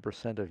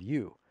 100% of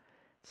you.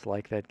 It's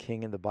like that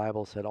king in the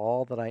Bible said,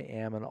 all that I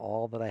am and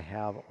all that I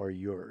have are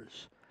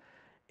yours.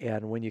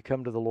 And when you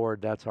come to the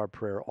Lord, that's our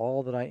prayer.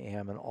 All that I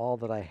am and all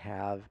that I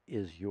have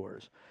is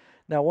yours.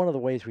 Now, one of the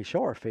ways we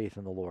show our faith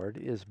in the Lord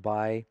is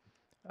by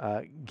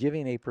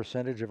giving a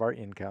percentage of our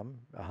income.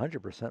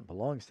 100%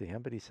 belongs to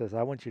him, but he says,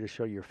 I want you to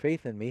show your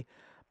faith in me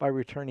by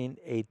returning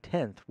a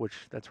tenth,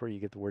 which that's where you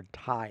get the word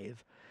tithe.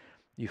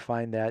 You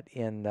find that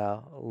in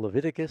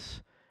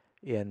Leviticus,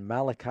 in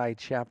Malachi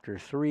chapter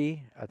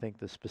 3. I think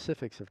the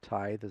specifics of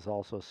tithe is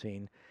also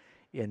seen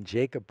in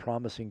Jacob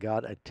promising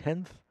God a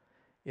tenth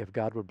if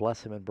God would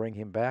bless him and bring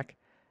him back.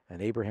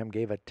 And Abraham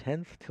gave a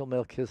tenth till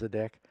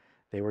Melchizedek.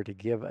 They were to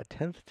give a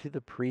tenth to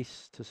the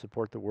priests to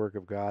support the work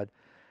of God.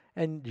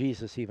 And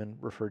Jesus even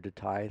referred to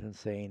tithe and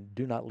saying,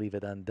 do not leave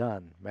it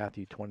undone,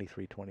 Matthew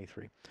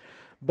 23:23.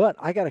 But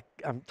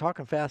I'm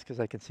talking fast because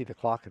I can see the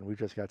clock and we've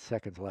just got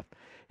seconds left.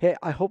 Hey,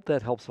 I hope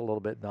that helps a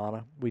little bit,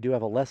 Donna. We do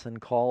have a lesson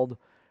called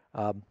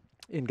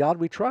In God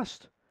We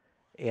Trust.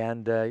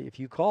 And if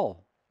you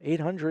call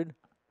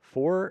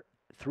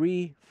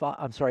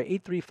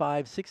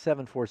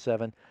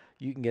 835-6747,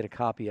 you can get a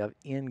copy of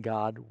In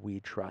God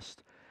We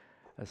Trust.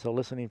 So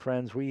listening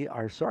friends, we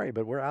are sorry,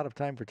 but we're out of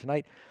time for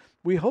tonight.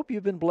 We hope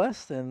you've been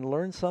blessed and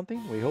learned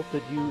something. We hope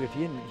that if you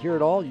didn't hear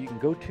it all, you can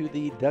go to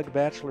the Doug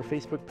Batchelor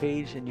Facebook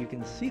page and you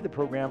can see the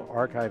program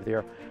archived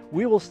there.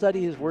 We will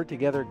study his word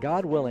together,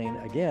 God willing,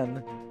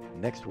 again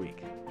next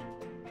week.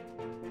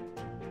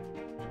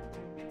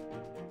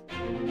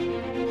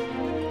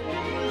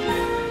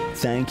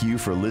 Thank you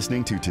for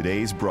listening to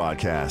today's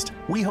broadcast.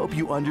 We hope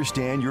you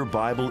understand your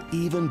Bible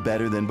even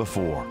better than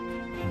before.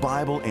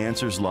 Bible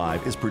Answers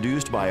Live is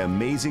produced by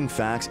Amazing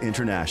Facts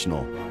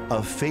International,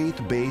 a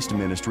faith-based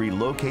ministry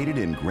located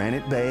in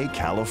Granite Bay,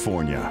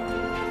 California.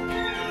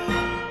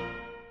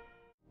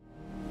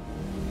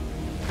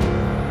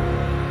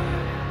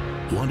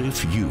 What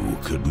if you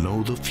could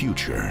know the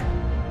future?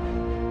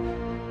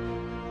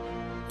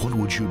 What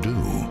would you do?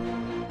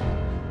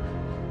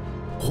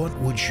 What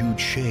would you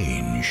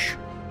change?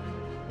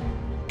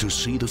 To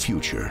see the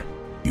future,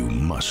 you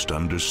must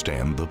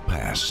understand the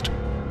past.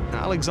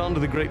 Alexander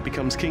the Great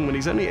becomes king when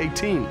he's only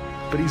 18,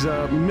 but he's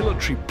a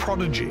military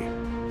prodigy.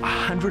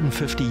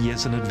 150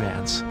 years in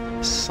advance,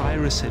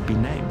 Cyrus had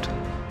been named.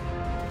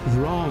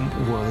 Rome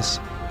was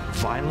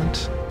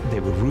violent, they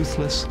were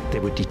ruthless, they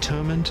were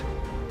determined.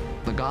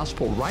 The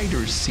gospel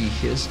writers see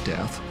his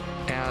death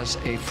as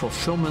a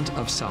fulfillment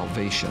of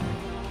salvation.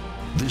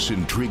 This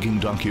intriguing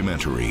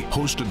documentary,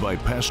 hosted by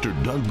Pastor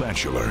Doug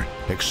Batchelor,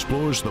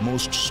 explores the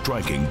most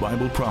striking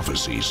Bible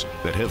prophecies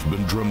that have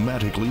been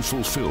dramatically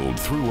fulfilled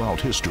throughout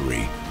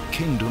history.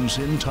 Kingdoms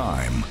in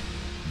Time.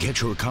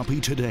 Get your copy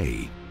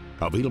today.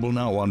 Available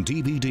now on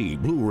DVD,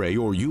 Blu-ray,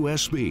 or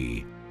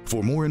USB.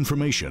 For more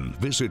information,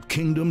 visit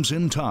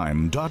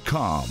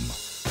kingdomsintime.com.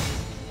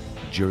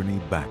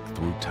 Journey back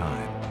through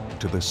time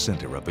to the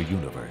center of the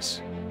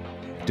universe.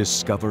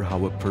 Discover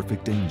how a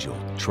perfect angel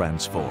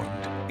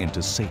transformed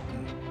into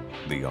Satan,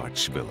 the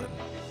arch-villain.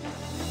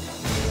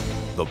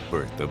 The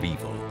birth of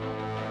evil,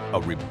 a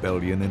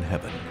rebellion in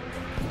heaven,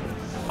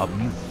 a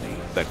mutiny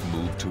that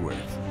moved to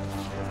earth.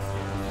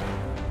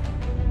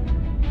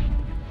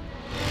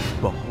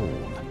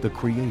 Behold the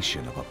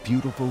creation of a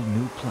beautiful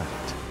new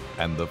planet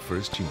and the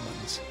first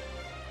humans.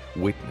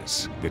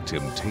 Witness the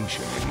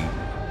temptation in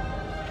Eden.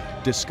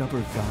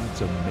 Discover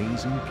God's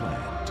amazing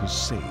plan to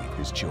save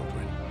his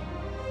children.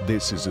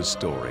 This is a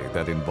story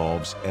that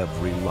involves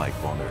every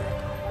life on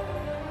earth.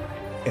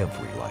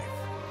 Every life.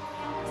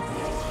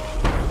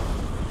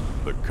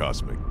 The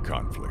cosmic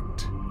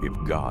conflict. If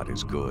God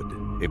is good,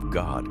 if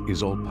God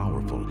is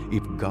all-powerful,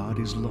 if God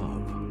is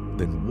love,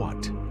 then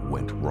what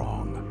went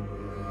wrong?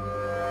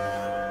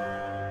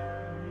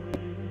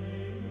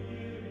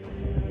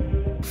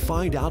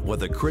 Find out what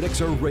the critics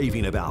are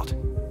raving about.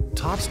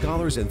 Top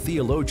scholars and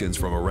theologians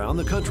from around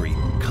the country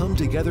come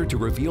together to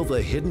reveal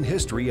the hidden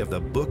history of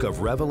the Book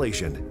of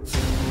Revelation.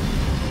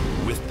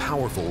 With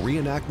powerful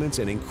reenactments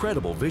and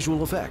incredible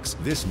visual effects,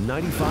 this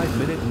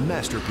 95-minute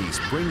masterpiece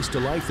brings to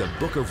life the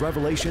Book of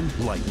Revelation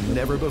like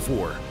never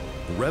before.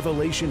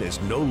 Revelation is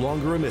no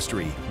longer a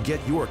mystery. Get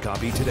your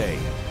copy today.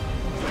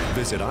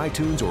 Visit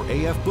iTunes or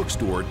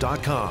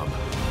afbookstore.com.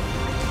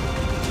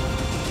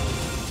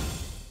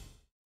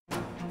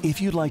 If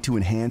you'd like to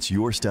enhance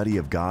your study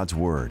of God's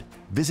Word,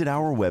 Visit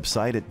our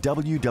website at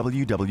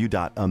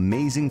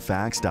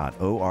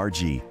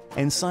www.amazingfacts.org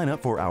and sign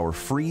up for our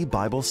free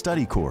Bible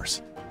study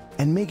course.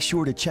 And make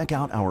sure to check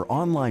out our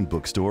online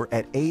bookstore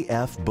at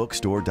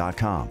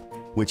afbookstore.com,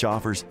 which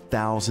offers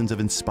thousands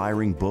of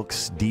inspiring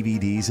books,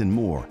 DVDs, and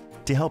more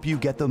to help you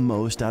get the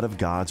most out of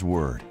God's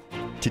Word.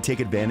 To take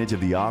advantage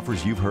of the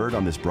offers you've heard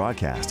on this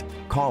broadcast,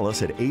 call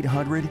us at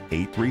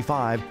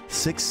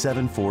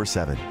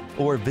 800-835-6747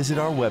 or visit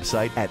our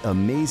website at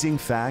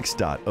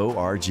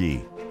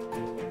amazingfacts.org.